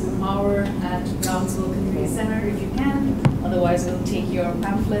us in an hour at Brownsville Community Center if you can. Otherwise, we'll take your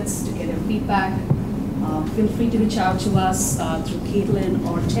pamphlets to get your feedback. Feel free to reach out to us through Caitlin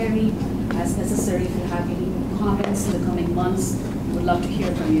or Terry as necessary if you have any comments in the coming months. We would love to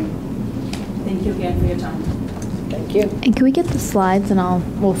hear from you. Thank you again for your time. Thank you. And can we get the slides, and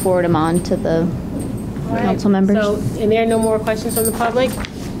we'll forward them on to the council members. So, and there are no more questions from the public?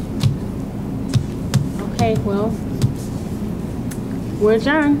 Okay, well, we're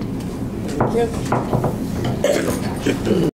adjourned. Thank you.